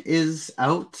Martin is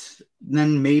out,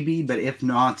 then maybe, but if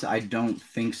not, I don't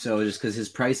think so, just because his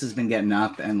price has been getting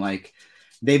up, and like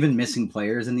they've been missing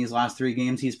players in these last 3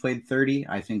 games. He's played 30.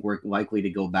 I think we're likely to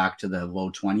go back to the low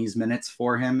 20s minutes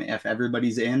for him if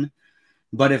everybody's in.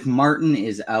 But if Martin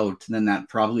is out, then that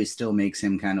probably still makes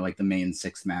him kind of like the main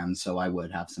 6th man, so I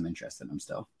would have some interest in him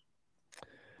still.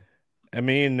 I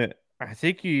mean, I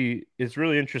think it's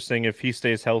really interesting if he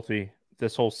stays healthy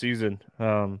this whole season.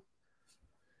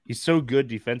 He's so good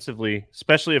defensively,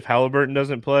 especially if Halliburton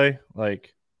doesn't play.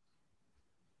 Like,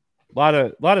 a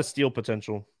lot of steal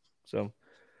potential. So,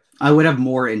 I would have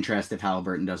more interest if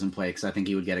Halliburton doesn't play, because I think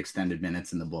he would get extended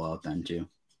minutes in the blowout then too.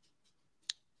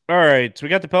 All right, so we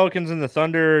got the Pelicans and the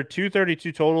Thunder,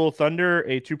 232 total. Thunder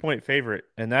a 2-point favorite,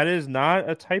 and that is not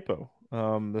a typo.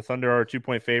 The Thunder are a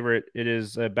 2-point favorite. It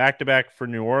is a back-to-back for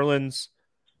New Orleans.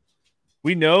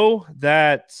 We know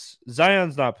that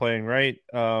Zion's not playing, right?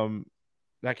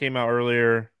 That came out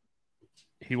earlier.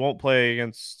 He won't play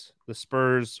against the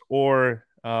Spurs or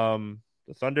the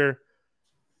Thunder.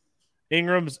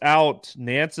 Ingram's out.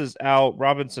 Nance is out.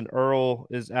 Robinson Earl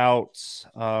is out.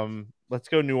 Let's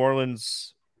go New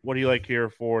Orleans. What do you like here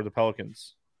for the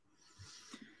Pelicans?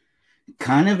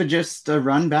 Kind of just a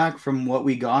run back from what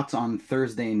we got on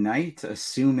Thursday night,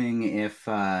 assuming if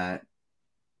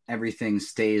everything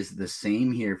stays the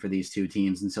same here for these two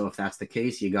teams. And so if that's the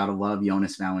case, you got to love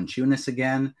Jonas Valanciunas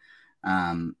again.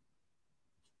 I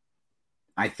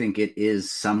think it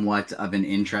is somewhat of an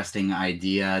interesting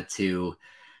idea to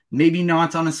maybe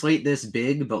not on a slate this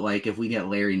big, but like if we get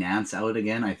Larry Nance out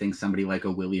again, I think somebody like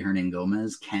a Willie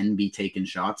Hernangomez can be taken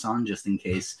shots on just in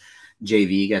case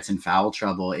JV gets in foul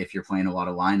trouble if you're playing a lot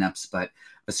of lineups. But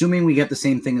assuming we get the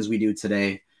same thing as we do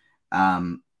today,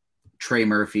 Trey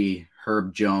Murphy,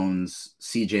 Herb Jones,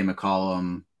 CJ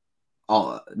McCollum,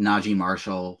 Najee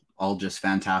Marshall, all just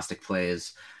fantastic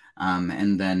plays.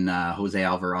 And then Jose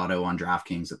Alvarado on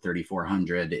DraftKings at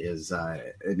 3,400 is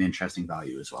an interesting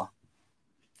value as well.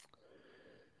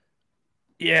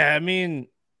 Yeah, I mean,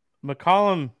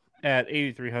 McCollum at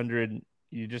 8,300,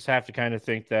 you just have to kind of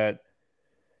think that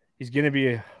he's going to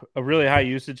be a really high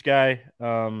usage guy.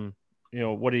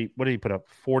 What did he put up?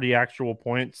 40 actual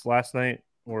points last night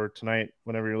or tonight,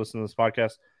 whenever you're listening to this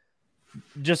podcast.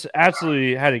 Just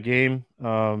absolutely had a game.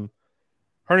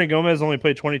 Hernangomez only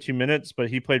played 22 minutes, but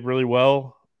he played really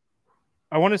well.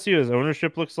 I want to see what his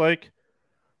ownership looks like.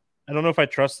 I don't know if I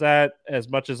trust that as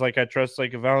much as like I trust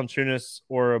like a Valanciunas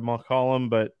or a McCollum,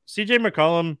 but CJ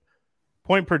McCollum,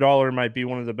 point per dollar, might be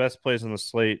one of the best plays on the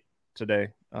slate today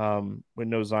with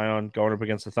no Zion going up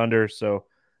against the Thunder. So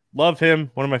love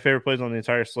him. One of my favorite plays on the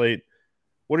entire slate.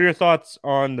 What are your thoughts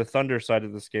on the Thunder side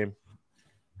of this game?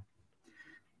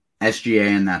 SGA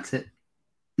and that's it.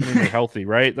 I mean, they're healthy,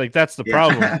 right? Like that's the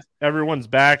problem. Everyone's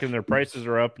back and their prices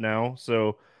are up now.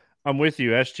 So I'm with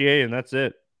you, SGA, and that's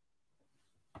it.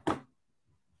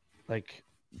 Like,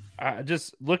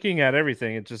 just looking at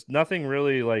everything, it just nothing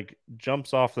really like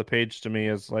jumps off the page to me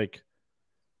as like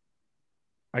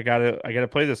I gotta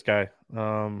play this guy.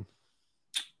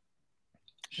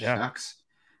 Shucks.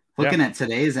 Looking at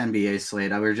today's NBA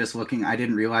slate, I was just looking. I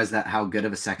didn't realize that how good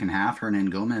of a second half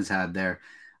Hernangomez had there.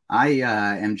 I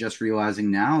am just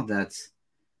realizing now that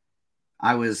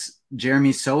I was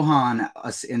Jeremy Sohan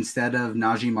instead of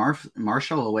Najee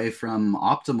Marshall away from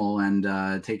optimal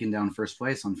and taking down first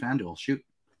place on FanDuel. Shoot.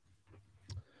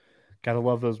 Gotta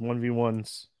love those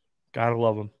 1v1s. Gotta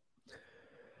love them.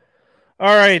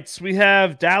 All right, we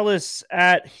have Dallas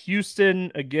at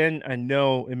Houston. Again, I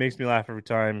know it makes me laugh every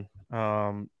time.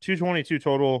 222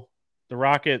 total. The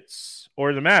Rockets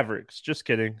or the Mavericks, just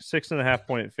kidding,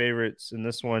 6.5-point favorites in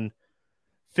this one.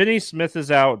 Finney Smith is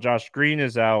out. Josh Green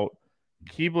is out.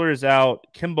 Keebler is out.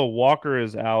 Kemba Walker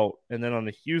is out. And then on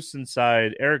the Houston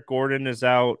side, Eric Gordon is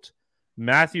out.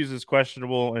 Matthews is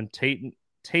questionable. And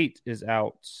Tate is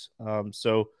out.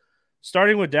 So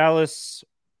starting with Dallas,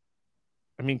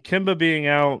 I mean, Kemba being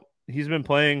out, he's been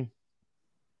playing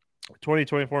 20,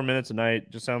 24 minutes a night.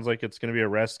 Just sounds like it's going to be a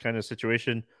rest kind of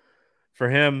situation for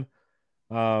him.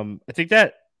 I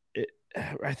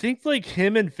think like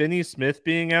him and Finney Smith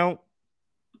being out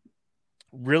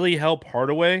really help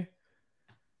Hardaway.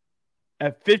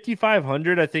 At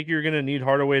 5,500, I think you're going to need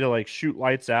Hardaway to like shoot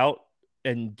lights out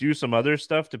and do some other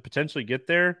stuff to potentially get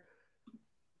there.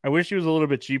 I wish he was a little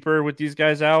bit cheaper with these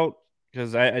guys out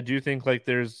because I do think like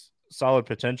there's solid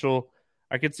potential.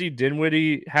 I could see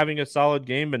Dinwiddie having a solid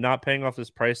game but not paying off this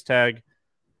price tag.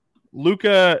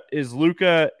 Luka is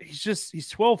Luka. He's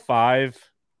 12.5.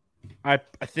 I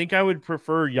think I would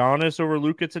prefer Giannis over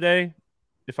Luka today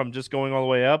if I'm just going all the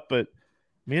way up. But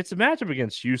I mean, it's a matchup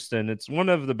against Houston. It's one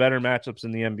of the better matchups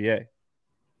in the NBA.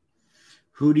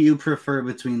 Who do you prefer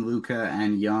between Luka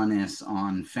and Giannis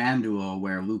on FanDuel,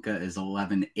 where Luka is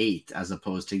 11.8 as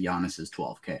opposed to Giannis's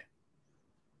 12K?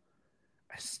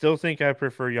 I still think I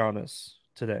prefer Giannis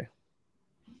today.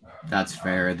 That's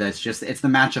fair. It's the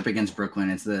matchup against Brooklyn.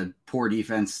 It's the poor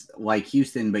defense like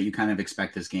Houston, but you kind of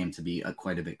expect this game to be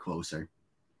quite a bit closer.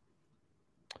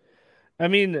 I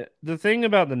mean, the thing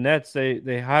about the Nets,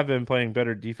 they have been playing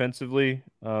better defensively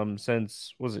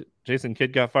since, Jason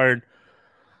Kidd got fired.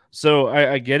 So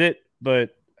I get it,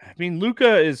 but I mean,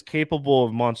 Luka is capable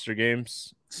of monster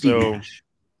games.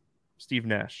 Steve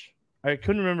Nash. I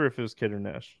couldn't remember if it was Kidd or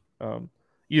Nash.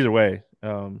 Either way.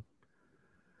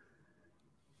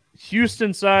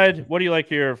 Houston side, what do you like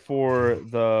here for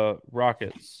the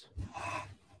Rockets?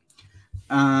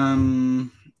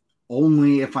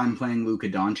 Only if I'm playing Luka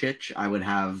Doncic,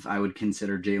 I would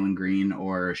consider Jalen Green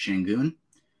or Şengün.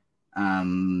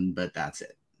 But that's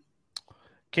it.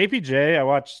 KPJ, I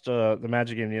watched the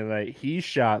Magic game the other night. He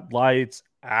shot lights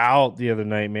out the other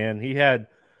night, man. He had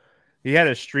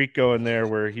a streak going there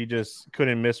where he just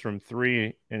couldn't miss from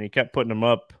three, and he kept putting them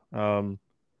up.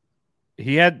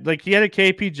 He had a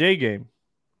KPJ game.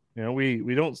 You know,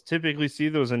 we don't typically see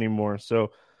those anymore.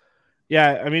 So,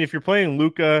 yeah, I mean, if you're playing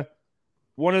Luka,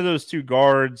 one of those two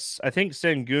guards, I think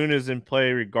Şengün is in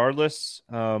play regardless.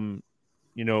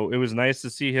 You know, it was nice to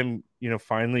see him, you know,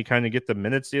 finally kind of get the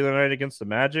minutes the other night against the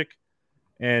Magic.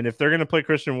 And if they're going to play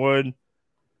Christian Wood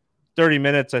 30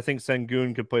 minutes, I think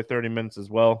Şengün could play 30 minutes as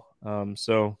well.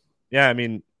 So, yeah, I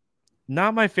mean,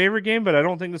 not my favorite game, but I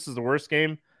don't think this is the worst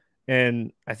game.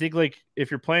 And I think, like, if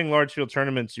you're playing large field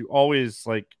tournaments, you always,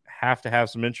 like, have to have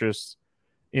some interest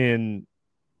in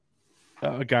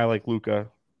a guy like Luka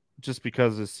just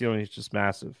because his ceiling is just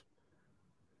massive.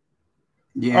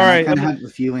 Yeah, all right. I kind of have the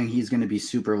feeling he's going to be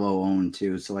super low owned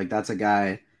too. So, like, that's a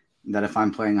guy that if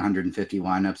I'm playing 150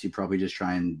 lineups, you probably just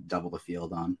try and double the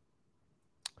field on.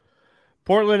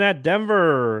 Portland at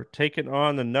Denver taking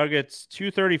on the Nuggets.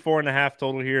 234.5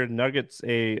 total here. Nuggets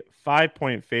a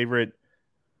 5-point favorite.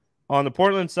 On the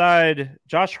Portland side,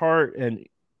 Josh Hart and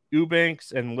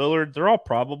Eubanks and Lillard, they're all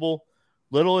probable.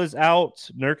 Little is out.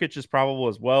 Nurkic is probable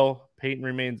as well. Payton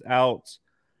remains out.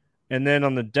 And then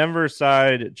on the Denver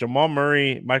side, Jamal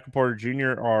Murray, Michael Porter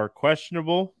Jr. are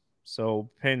questionable. So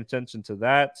paying attention to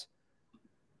that.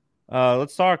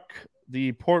 Let's talk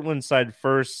the Portland side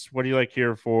first. What do you like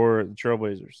here for the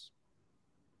Trailblazers?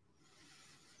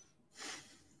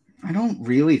 I don't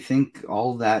really think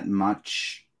all that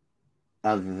much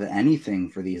of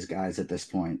anything for these guys at this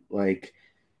point. Like,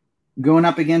 going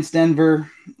up against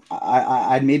Denver,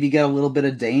 I'd maybe get a little bit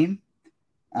of Dame.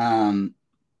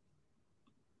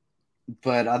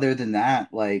 But other than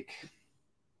that, like,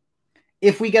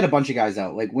 if we get a bunch of guys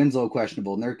out, like Winslow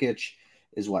questionable, Nurkic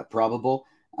is probable.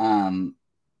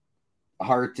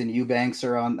 Hart and Eubanks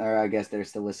are on, or I guess they're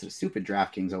still listed. Stupid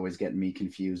DraftKings always getting me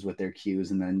confused with their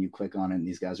queues, and then you click on it and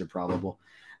these guys are probable.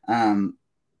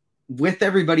 With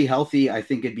everybody healthy, I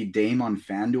think it'd be Dame on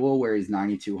FanDuel where he's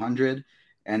 9,200,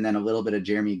 and then a little bit of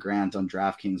Jeremy Grant on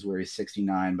DraftKings where he's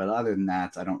 69. But other than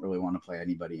that, I don't really want to play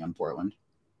anybody on Portland.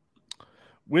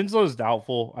 Winslow is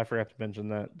doubtful. I forgot to mention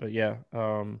that, but yeah.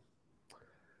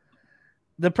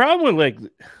 The problem with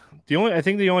the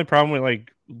only problem with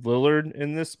like Lillard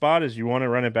in this spot is you want to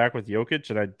run it back with Jokic,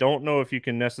 and I don't know if you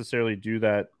can necessarily do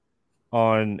that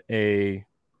on a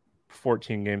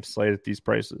 14-game slate at these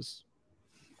prices.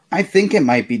 I think it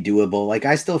might be doable. Like,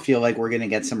 I still feel like we're going to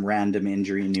get some random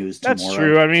injury news tomorrow. That's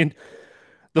true. I mean,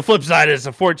 the flip side is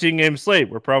a 14-game slate.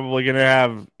 We're probably going to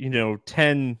have,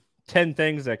 10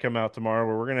 things that come out tomorrow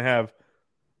where we're going to have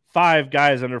 5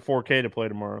 guys under 4K to play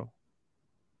tomorrow.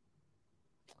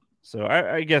 So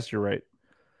I guess you're right.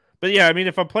 But yeah, I mean,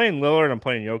 if I'm playing Lillard, I'm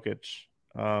playing Jokic.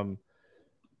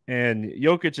 And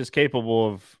Jokic is capable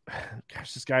of,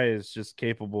 this guy is just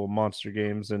capable of monster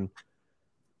games. And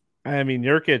I mean,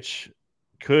 Nurkic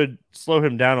could slow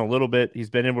him down a little bit.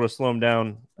 He's been able to slow him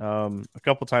down a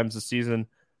couple times this season.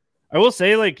 I will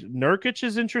say, like, Nurkic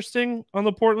is interesting on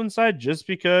the Portland side just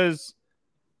because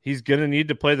he's going to need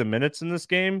to play the minutes in this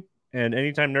game. And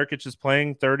anytime Nurkic is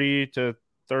playing 30 to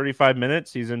 35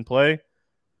 minutes, he's in play.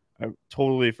 I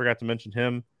totally forgot to mention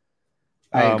him.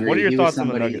 I agree. What are your thoughts on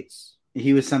the Nuggets?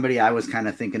 He was somebody I was kind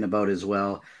of thinking about as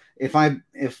well. If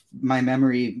my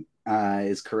memory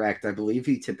is correct, I believe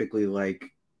he typically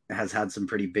has had some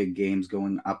pretty big games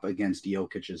going up against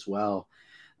Jokic as well.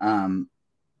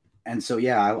 And so,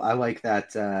 yeah, I like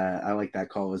that. I like that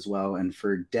call as well. And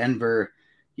for Denver,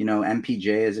 MPJ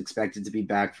is expected to be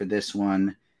back for this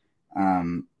one.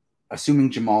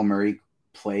 Assuming Jamal Murray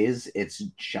plays, it's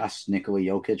just Nikola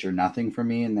Jokic or nothing for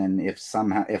me. And then if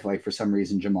for some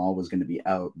reason Jamal was going to be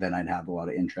out, then I'd have a lot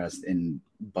of interest in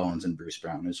Bones and Bruce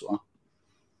Brown as well.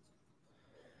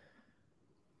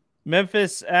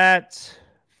 Memphis at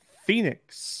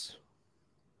Phoenix.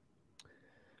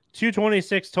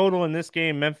 226 total in this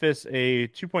game. Memphis a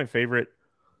 2-point favorite.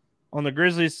 On the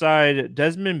Grizzlies side,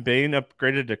 Desmond Bane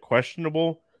upgraded to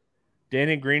questionable.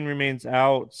 Danny Green remains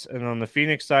out. And on the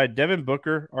Phoenix side, Devin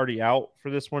Booker already out for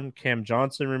this one. Cam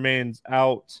Johnson remains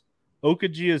out.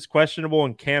 Okaji is questionable,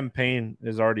 and Cam Payne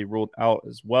is already ruled out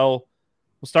as well.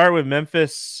 We'll start with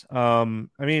Memphis. Pay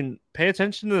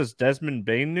attention to this Desmond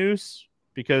Bane news,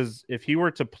 because if he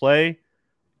were to play,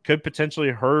 could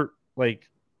potentially hurt like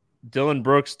Dylan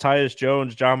Brooks, Tyus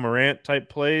Jones, John Morant type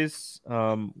plays.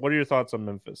 What are your thoughts on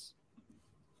Memphis?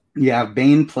 Yeah, if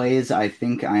Bane plays, I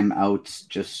think I'm out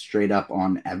just straight up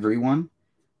on everyone.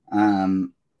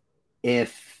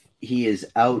 If he is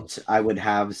out, I would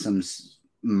have some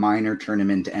minor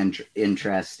tournament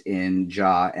interest in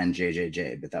Ja and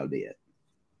JJJ, but that would be it.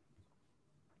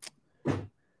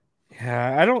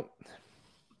 Yeah,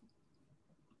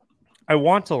 I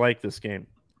want to like this game.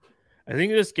 I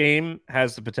think this game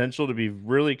has the potential to be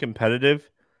really competitive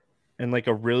and like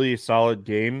a really solid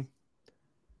game.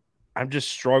 I'm just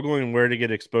struggling where to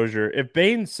get exposure. If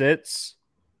Bane sits,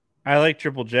 I like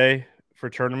Triple J for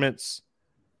tournaments.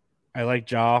 I like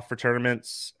Ja for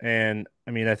tournaments. And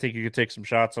I think you could take some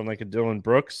shots on like a Dylan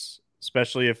Brooks,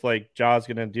 especially if like Ja's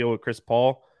going to deal with Chris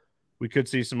Paul. We could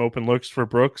see some open looks for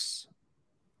Brooks.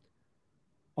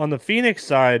 On the Phoenix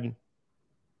side,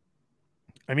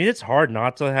 it's hard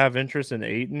not to have interest in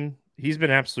Ayton. He's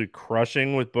been absolutely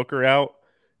crushing with Booker out.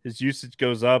 His usage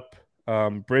goes up.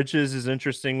 Bridges is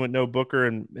interesting with no Booker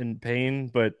and Payne,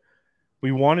 but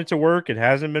we want it to work. It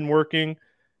hasn't been working.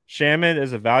 Shamet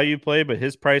is a value play, but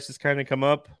his price has kind of come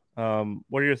up.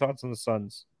 What are your thoughts on the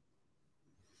Suns?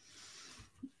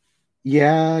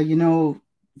 Yeah,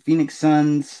 Phoenix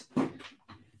Suns.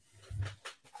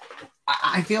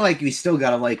 I feel like we still got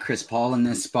to like Chris Paul in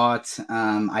this spot.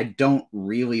 I don't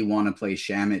really want to play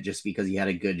Shamet just because he had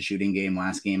a good shooting game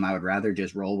last game. I would rather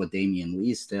just roll with Damian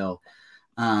Lee still.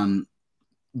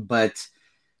 But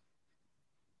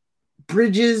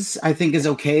Bridges, I think, is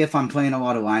okay if I'm playing a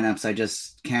lot of lineups. I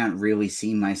just can't really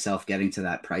see myself getting to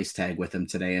that price tag with him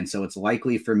today. And so it's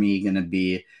likely for me going to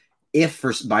be, if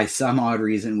by some odd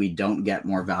reason we don't get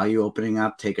more value opening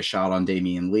up, take a shot on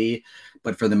Damian Lee.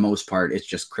 But for the most part, it's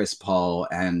just Chris Paul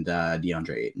and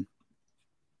DeAndre Ayton.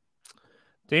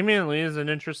 Damian Lee is an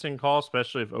interesting call,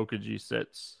 especially if Okaji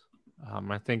sits.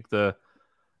 I think that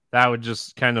would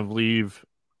just kind of leave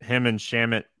him and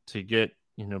Shamet to get,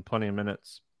 plenty of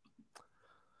minutes.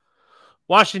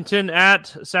 Washington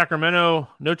at Sacramento.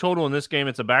 No total in this game.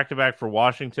 It's a back-to-back for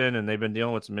Washington, and they've been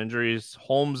dealing with some injuries.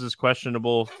 Holmes is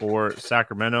questionable for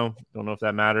Sacramento. Don't know if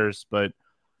that matters, but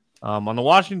on the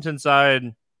Washington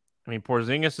side,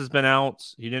 Porzingis has been out.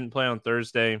 He didn't play on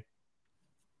Thursday.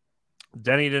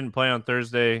 Denny didn't play on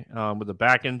Thursday with a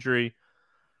back injury.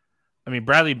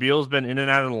 Bradley Beal's been in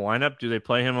and out of the lineup. Do they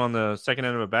play him on the second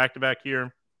end of a back-to-back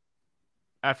here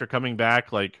after coming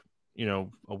back a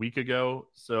week ago?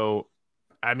 So,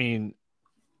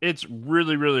 it's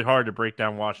really, really hard to break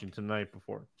down Washington the night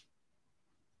before.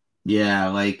 Yeah,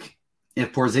 like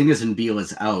if Porzingis and Beal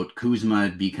is out, Kuzma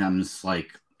becomes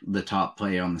like the top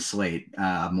play on the slate.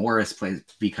 Morris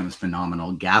becomes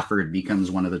phenomenal. Gafford becomes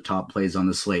one of the top plays on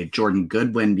the slate. Jordan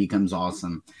Goodwin becomes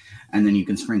awesome. And then you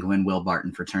can sprinkle in Will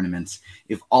Barton for tournaments.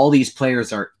 If all these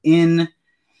players are in,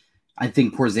 I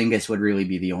think Porzingis would really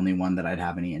be the only one that I'd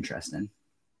have any interest in.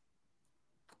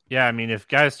 Yeah, if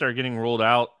guys start getting ruled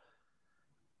out,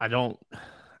 I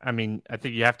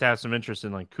think you have to have some interest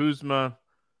in like Kuzma.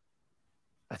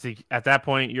 I think at that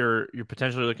point you're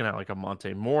potentially looking at like a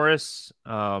Monte Morris.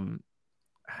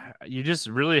 You just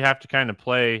really have to kind of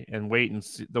play and wait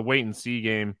and see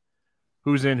game.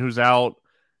 Who's in, who's out.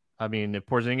 If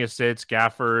Porzingis sits,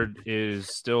 Gafford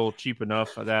is still cheap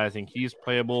enough that I think he's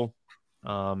playable.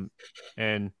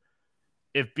 And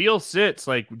if Beal sits,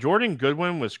 like Jordan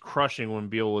Goodwin was crushing when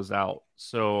Beal was out.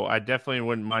 So I definitely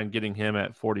wouldn't mind getting him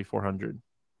at 4,400.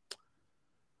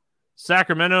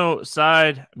 Sacramento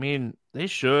side, they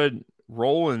should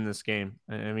roll in this game.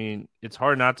 It's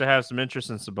hard not to have some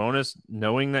interest in Sabonis,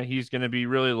 knowing that he's going to be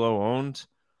really low owned.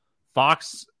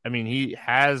 Fox, he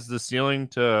has the ceiling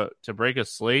to break a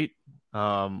slate. What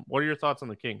are your thoughts on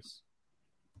the Kings?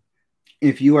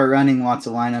 if you are running lots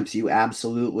of lineups, you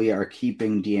absolutely are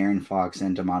keeping De'Aaron Fox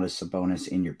and Domantas Sabonis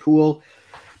in your pool.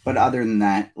 But other than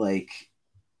that, like,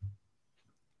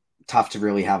 tough to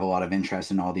really have a lot of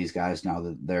interest in all these guys now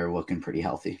that they're looking pretty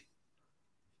healthy.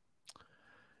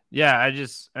 Yeah,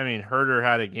 I mean, Herder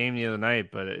had a game the other night,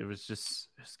 but it's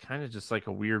kind of just like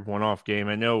a weird one-off game.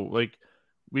 I know, like,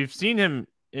 we've seen him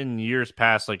in years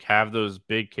past, like, have those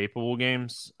big capable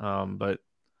games, but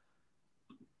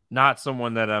not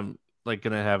someone that I'm like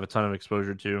going to have a ton of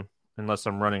exposure to unless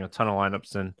I'm running a ton of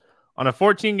lineups. And on a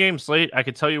 14-game slate, I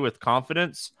could tell you with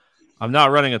confidence, I'm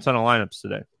not running a ton of lineups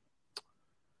today.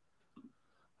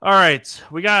 All right,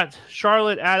 we got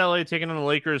Charlotte at LA taking on the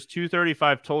Lakers,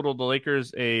 235 total. The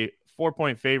Lakers a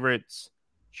 4-point favorites.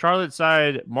 Charlotte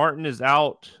side, Martin is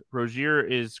out, Rozier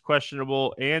is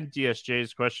questionable, and DSJ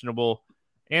is questionable.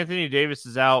 Anthony Davis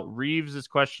is out, Reeves is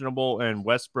questionable, and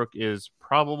Westbrook is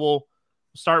probable.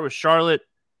 We'll start with Charlotte.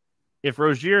 If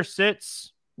Rozier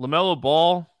sits, LaMelo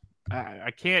Ball,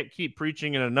 I can't keep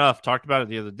preaching it enough. Talked about it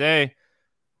the other day.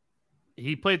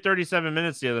 He played 37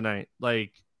 minutes the other night.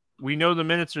 Like, we know the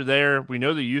minutes are there. We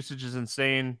know the usage is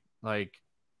insane. Like,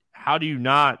 how do you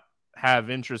not have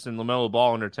interest in LaMelo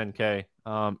Ball under 10K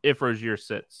if Rozier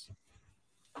sits?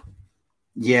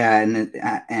 Yeah,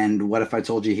 and what if I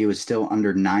told you he was still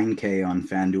under 9K on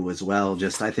FanDuel as well?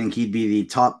 Just, I think he'd be the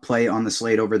top play on the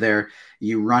slate over there.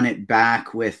 You run it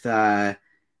back with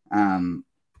LeBron on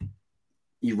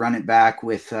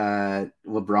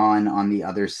the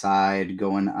other side,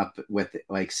 going up with,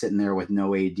 like, sitting there with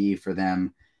no AD for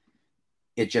them.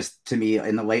 It just, to me,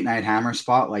 in the late night hammer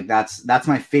spot, like, that's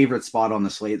my favorite spot on the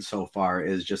slate so far,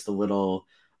 is just a little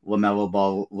LaMelo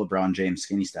Ball, LeBron James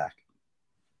skinny stack.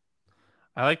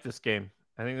 I like this game.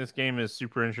 I think this game is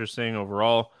super interesting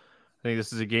overall. I think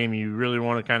this is a game you really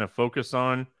want to kind of focus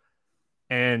on.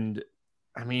 And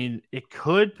I mean, it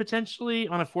could potentially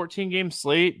on a 14-game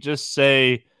slate just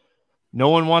say no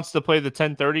one wants to play the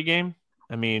 10:30 game.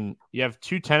 I mean, you have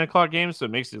 2 10 o'clock games, so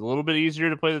it makes it a little bit easier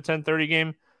to play the 10:30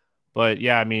 game. But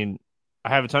yeah, I mean, I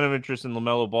have a ton of interest in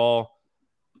LaMelo Ball.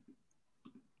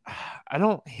 I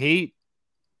don't hate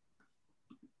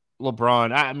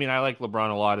LeBron. I mean, I like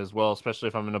LeBron a lot as well, especially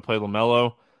if I'm going to play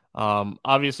LaMelo.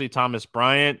 Obviously, Thomas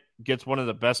Bryant gets one of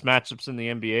the best matchups in the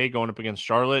NBA going up against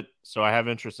Charlotte, so I have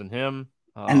interest in him.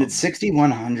 And at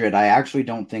 6,100, I actually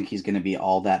don't think he's going to be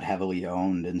all that heavily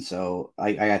owned, and so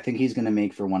I think he's going to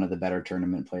make for one of the better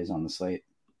tournament plays on the slate.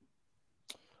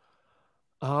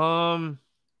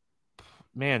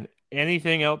 Man,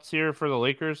 anything else here for the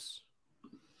Lakers?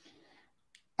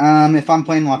 If I'm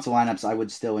playing lots of lineups, I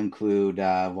would still include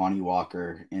Lonnie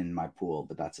Walker in my pool,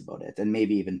 but that's about it. And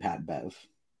maybe even Pat Bev.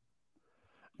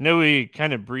 I know we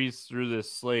kind of breezed through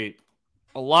this slate.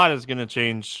 A lot is going to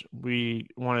change. We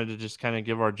wanted to just kind of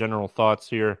give our general thoughts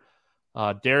here.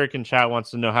 Derek in chat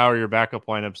wants to know, how are your backup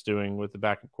lineups doing with the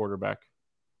backup quarterback?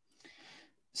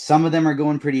 Some of them are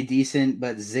going pretty decent,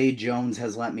 but Zay Jones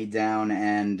has let me down,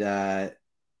 and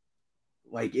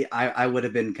I would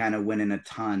have been kind of winning a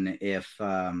ton if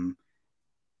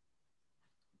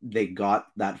they got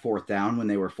that 4th down when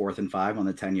they were 4th and 5 on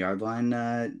the 10-yard line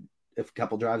a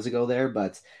couple drives ago there.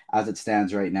 But as it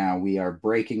stands right now, we are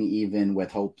breaking even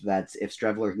with hope that if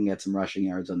Strevler can get some rushing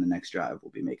yards on the next drive,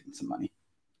 we'll be making some money.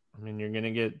 I mean, you're going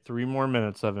to get 3 more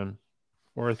minutes of him,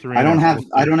 or 3. I don't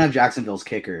have Jacksonville's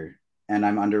kicker, and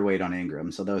I'm underweight on Ingram.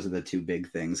 So those are the 2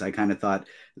 big things. I kind of thought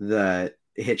the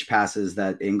hitch passes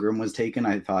that Ingram was taking,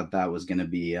 I thought that was going to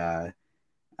be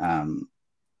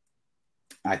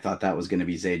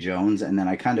Zay Jones. And then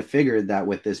I kind of figured that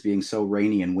with this being so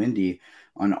rainy and windy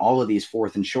on all of these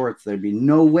 4th and shorts, there'd be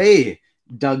no way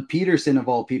Doug Peterson of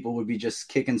all people would be just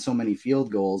kicking so many field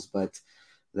goals. But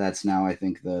that's now, I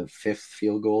think, the 5th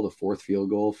field goal, the 4th field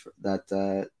goal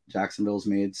that Jacksonville's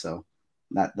made. So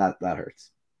that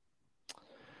hurts.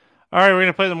 All right, we're going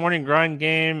to play the morning grind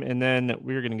game, and then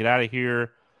we're going to get out of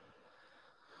here.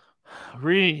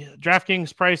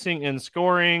 DraftKings pricing and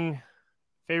scoring.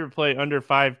 Favorite play under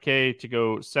 5K to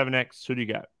go 7X. Who do you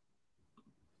got?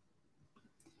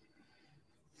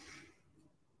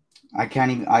 I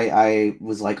can't even. I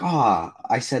was like,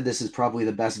 I said this is probably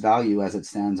the best value as it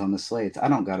stands on the slate. I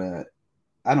don't gotta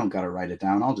write it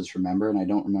down. I'll just remember, and I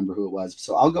don't remember who it was.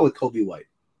 So I'll go with Kobe White.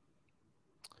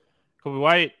 Kobe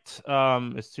White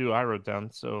is 2 I wrote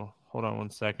down. So hold on one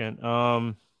second.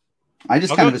 I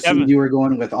just kind of assumed you were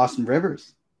going with Austin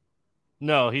Rivers.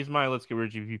 No, he's my let's get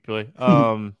rid GP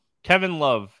play. Kevin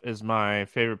Love is my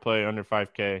favorite play under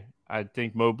 5K. I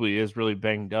think Mobley is really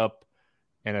banged up,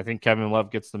 and I think Kevin Love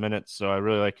gets the minutes, so I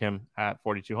really like him at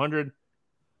 4,200.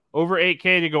 Over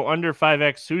 8K to go under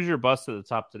 5X. Who's your bust at the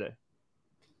top today?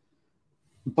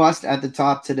 Bust at the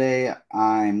top today.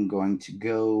 I'm going to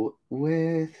go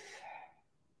with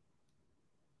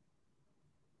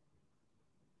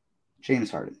James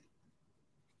Harden.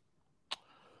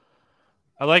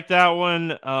 I like that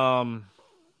one.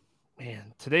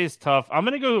 Man, today's tough. I'm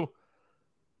gonna go.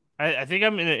 I think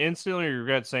I'm gonna instantly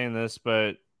regret saying this,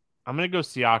 but I'm gonna go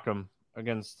Siakam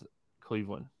against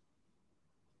Cleveland,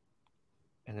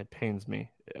 and it pains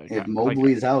me. If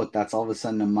Mobley's out, that's all of a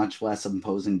sudden a much less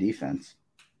imposing defense.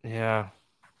 Yeah.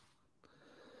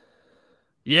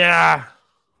 Yeah.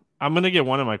 I'm going to get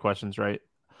one of my questions right.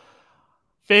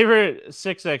 Favorite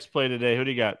 6X play today? Who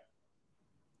do you got?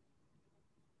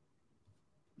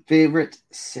 Favorite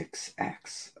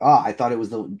 6X. Oh, I thought it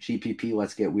was the GPP.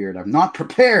 Let's get weird. I'm not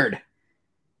prepared.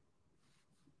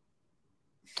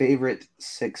 Favorite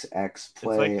 6X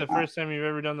play. It's like the first time you've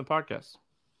ever done the podcast.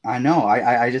 I know.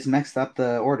 I just mixed up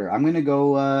the order. I'm going to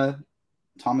go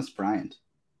Thomas Bryant.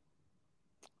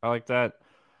 I like that.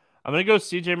 I'm going to go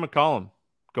CJ McCollum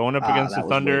going up against the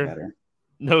Thunder.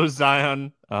 No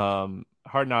Zion.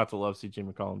 Hard not to love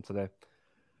CJ McCollum today.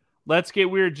 Let's get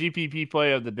weird GPP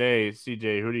play of the day.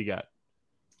 CJ, who do you got?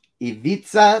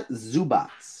 Ivica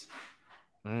Zubac.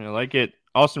 I like it.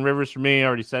 Austin Rivers for me. I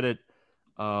already said it.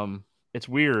 It's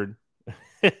weird.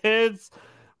 It's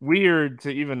weird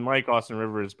to even like Austin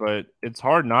Rivers, but it's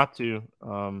hard not to.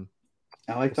 I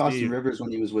liked Austin Rivers when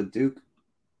he was with Duke.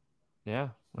 Yeah.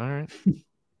 All right.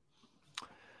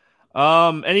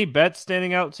 Any bets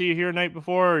standing out to you here night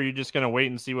before, or are you just going to wait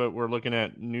and see what we're looking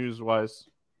at news-wise?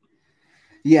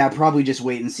 Yeah, probably just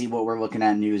wait and see what we're looking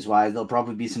at news-wise. There'll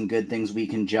probably be some good things we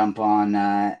can jump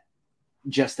on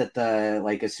just at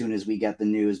as soon as we get the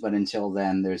news. But until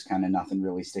then, there's kind of nothing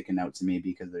really sticking out to me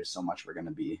because there's so much we're going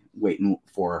to be waiting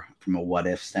for from a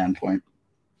what-if standpoint.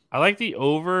 I like the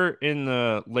over in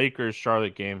the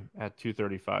Lakers-Charlotte game at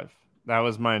 235. That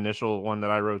was my initial one that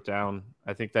I wrote down.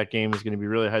 I think that game is going to be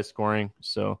really high scoring.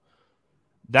 So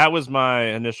that was my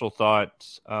initial thought.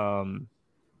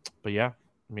 But yeah,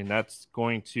 I mean, that's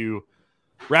going to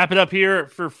wrap it up here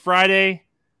for Friday.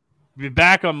 We'll be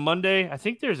back on Monday. I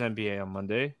think there's NBA on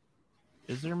Monday.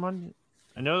 Is there Monday?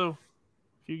 I know a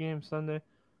few games Sunday.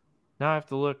 Now I have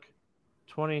to look.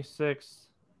 26.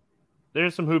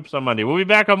 There's some hoops on Monday. We'll be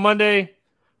back on Monday.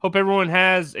 Hope everyone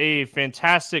has a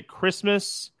fantastic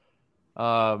Christmas.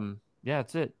 Yeah,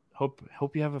 that's it.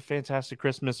 Hope you have a fantastic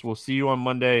Christmas. We'll see you on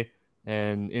Monday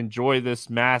and enjoy this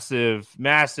massive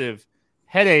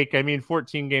headache.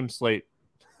 14 game slate.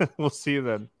 We'll see you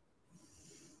then.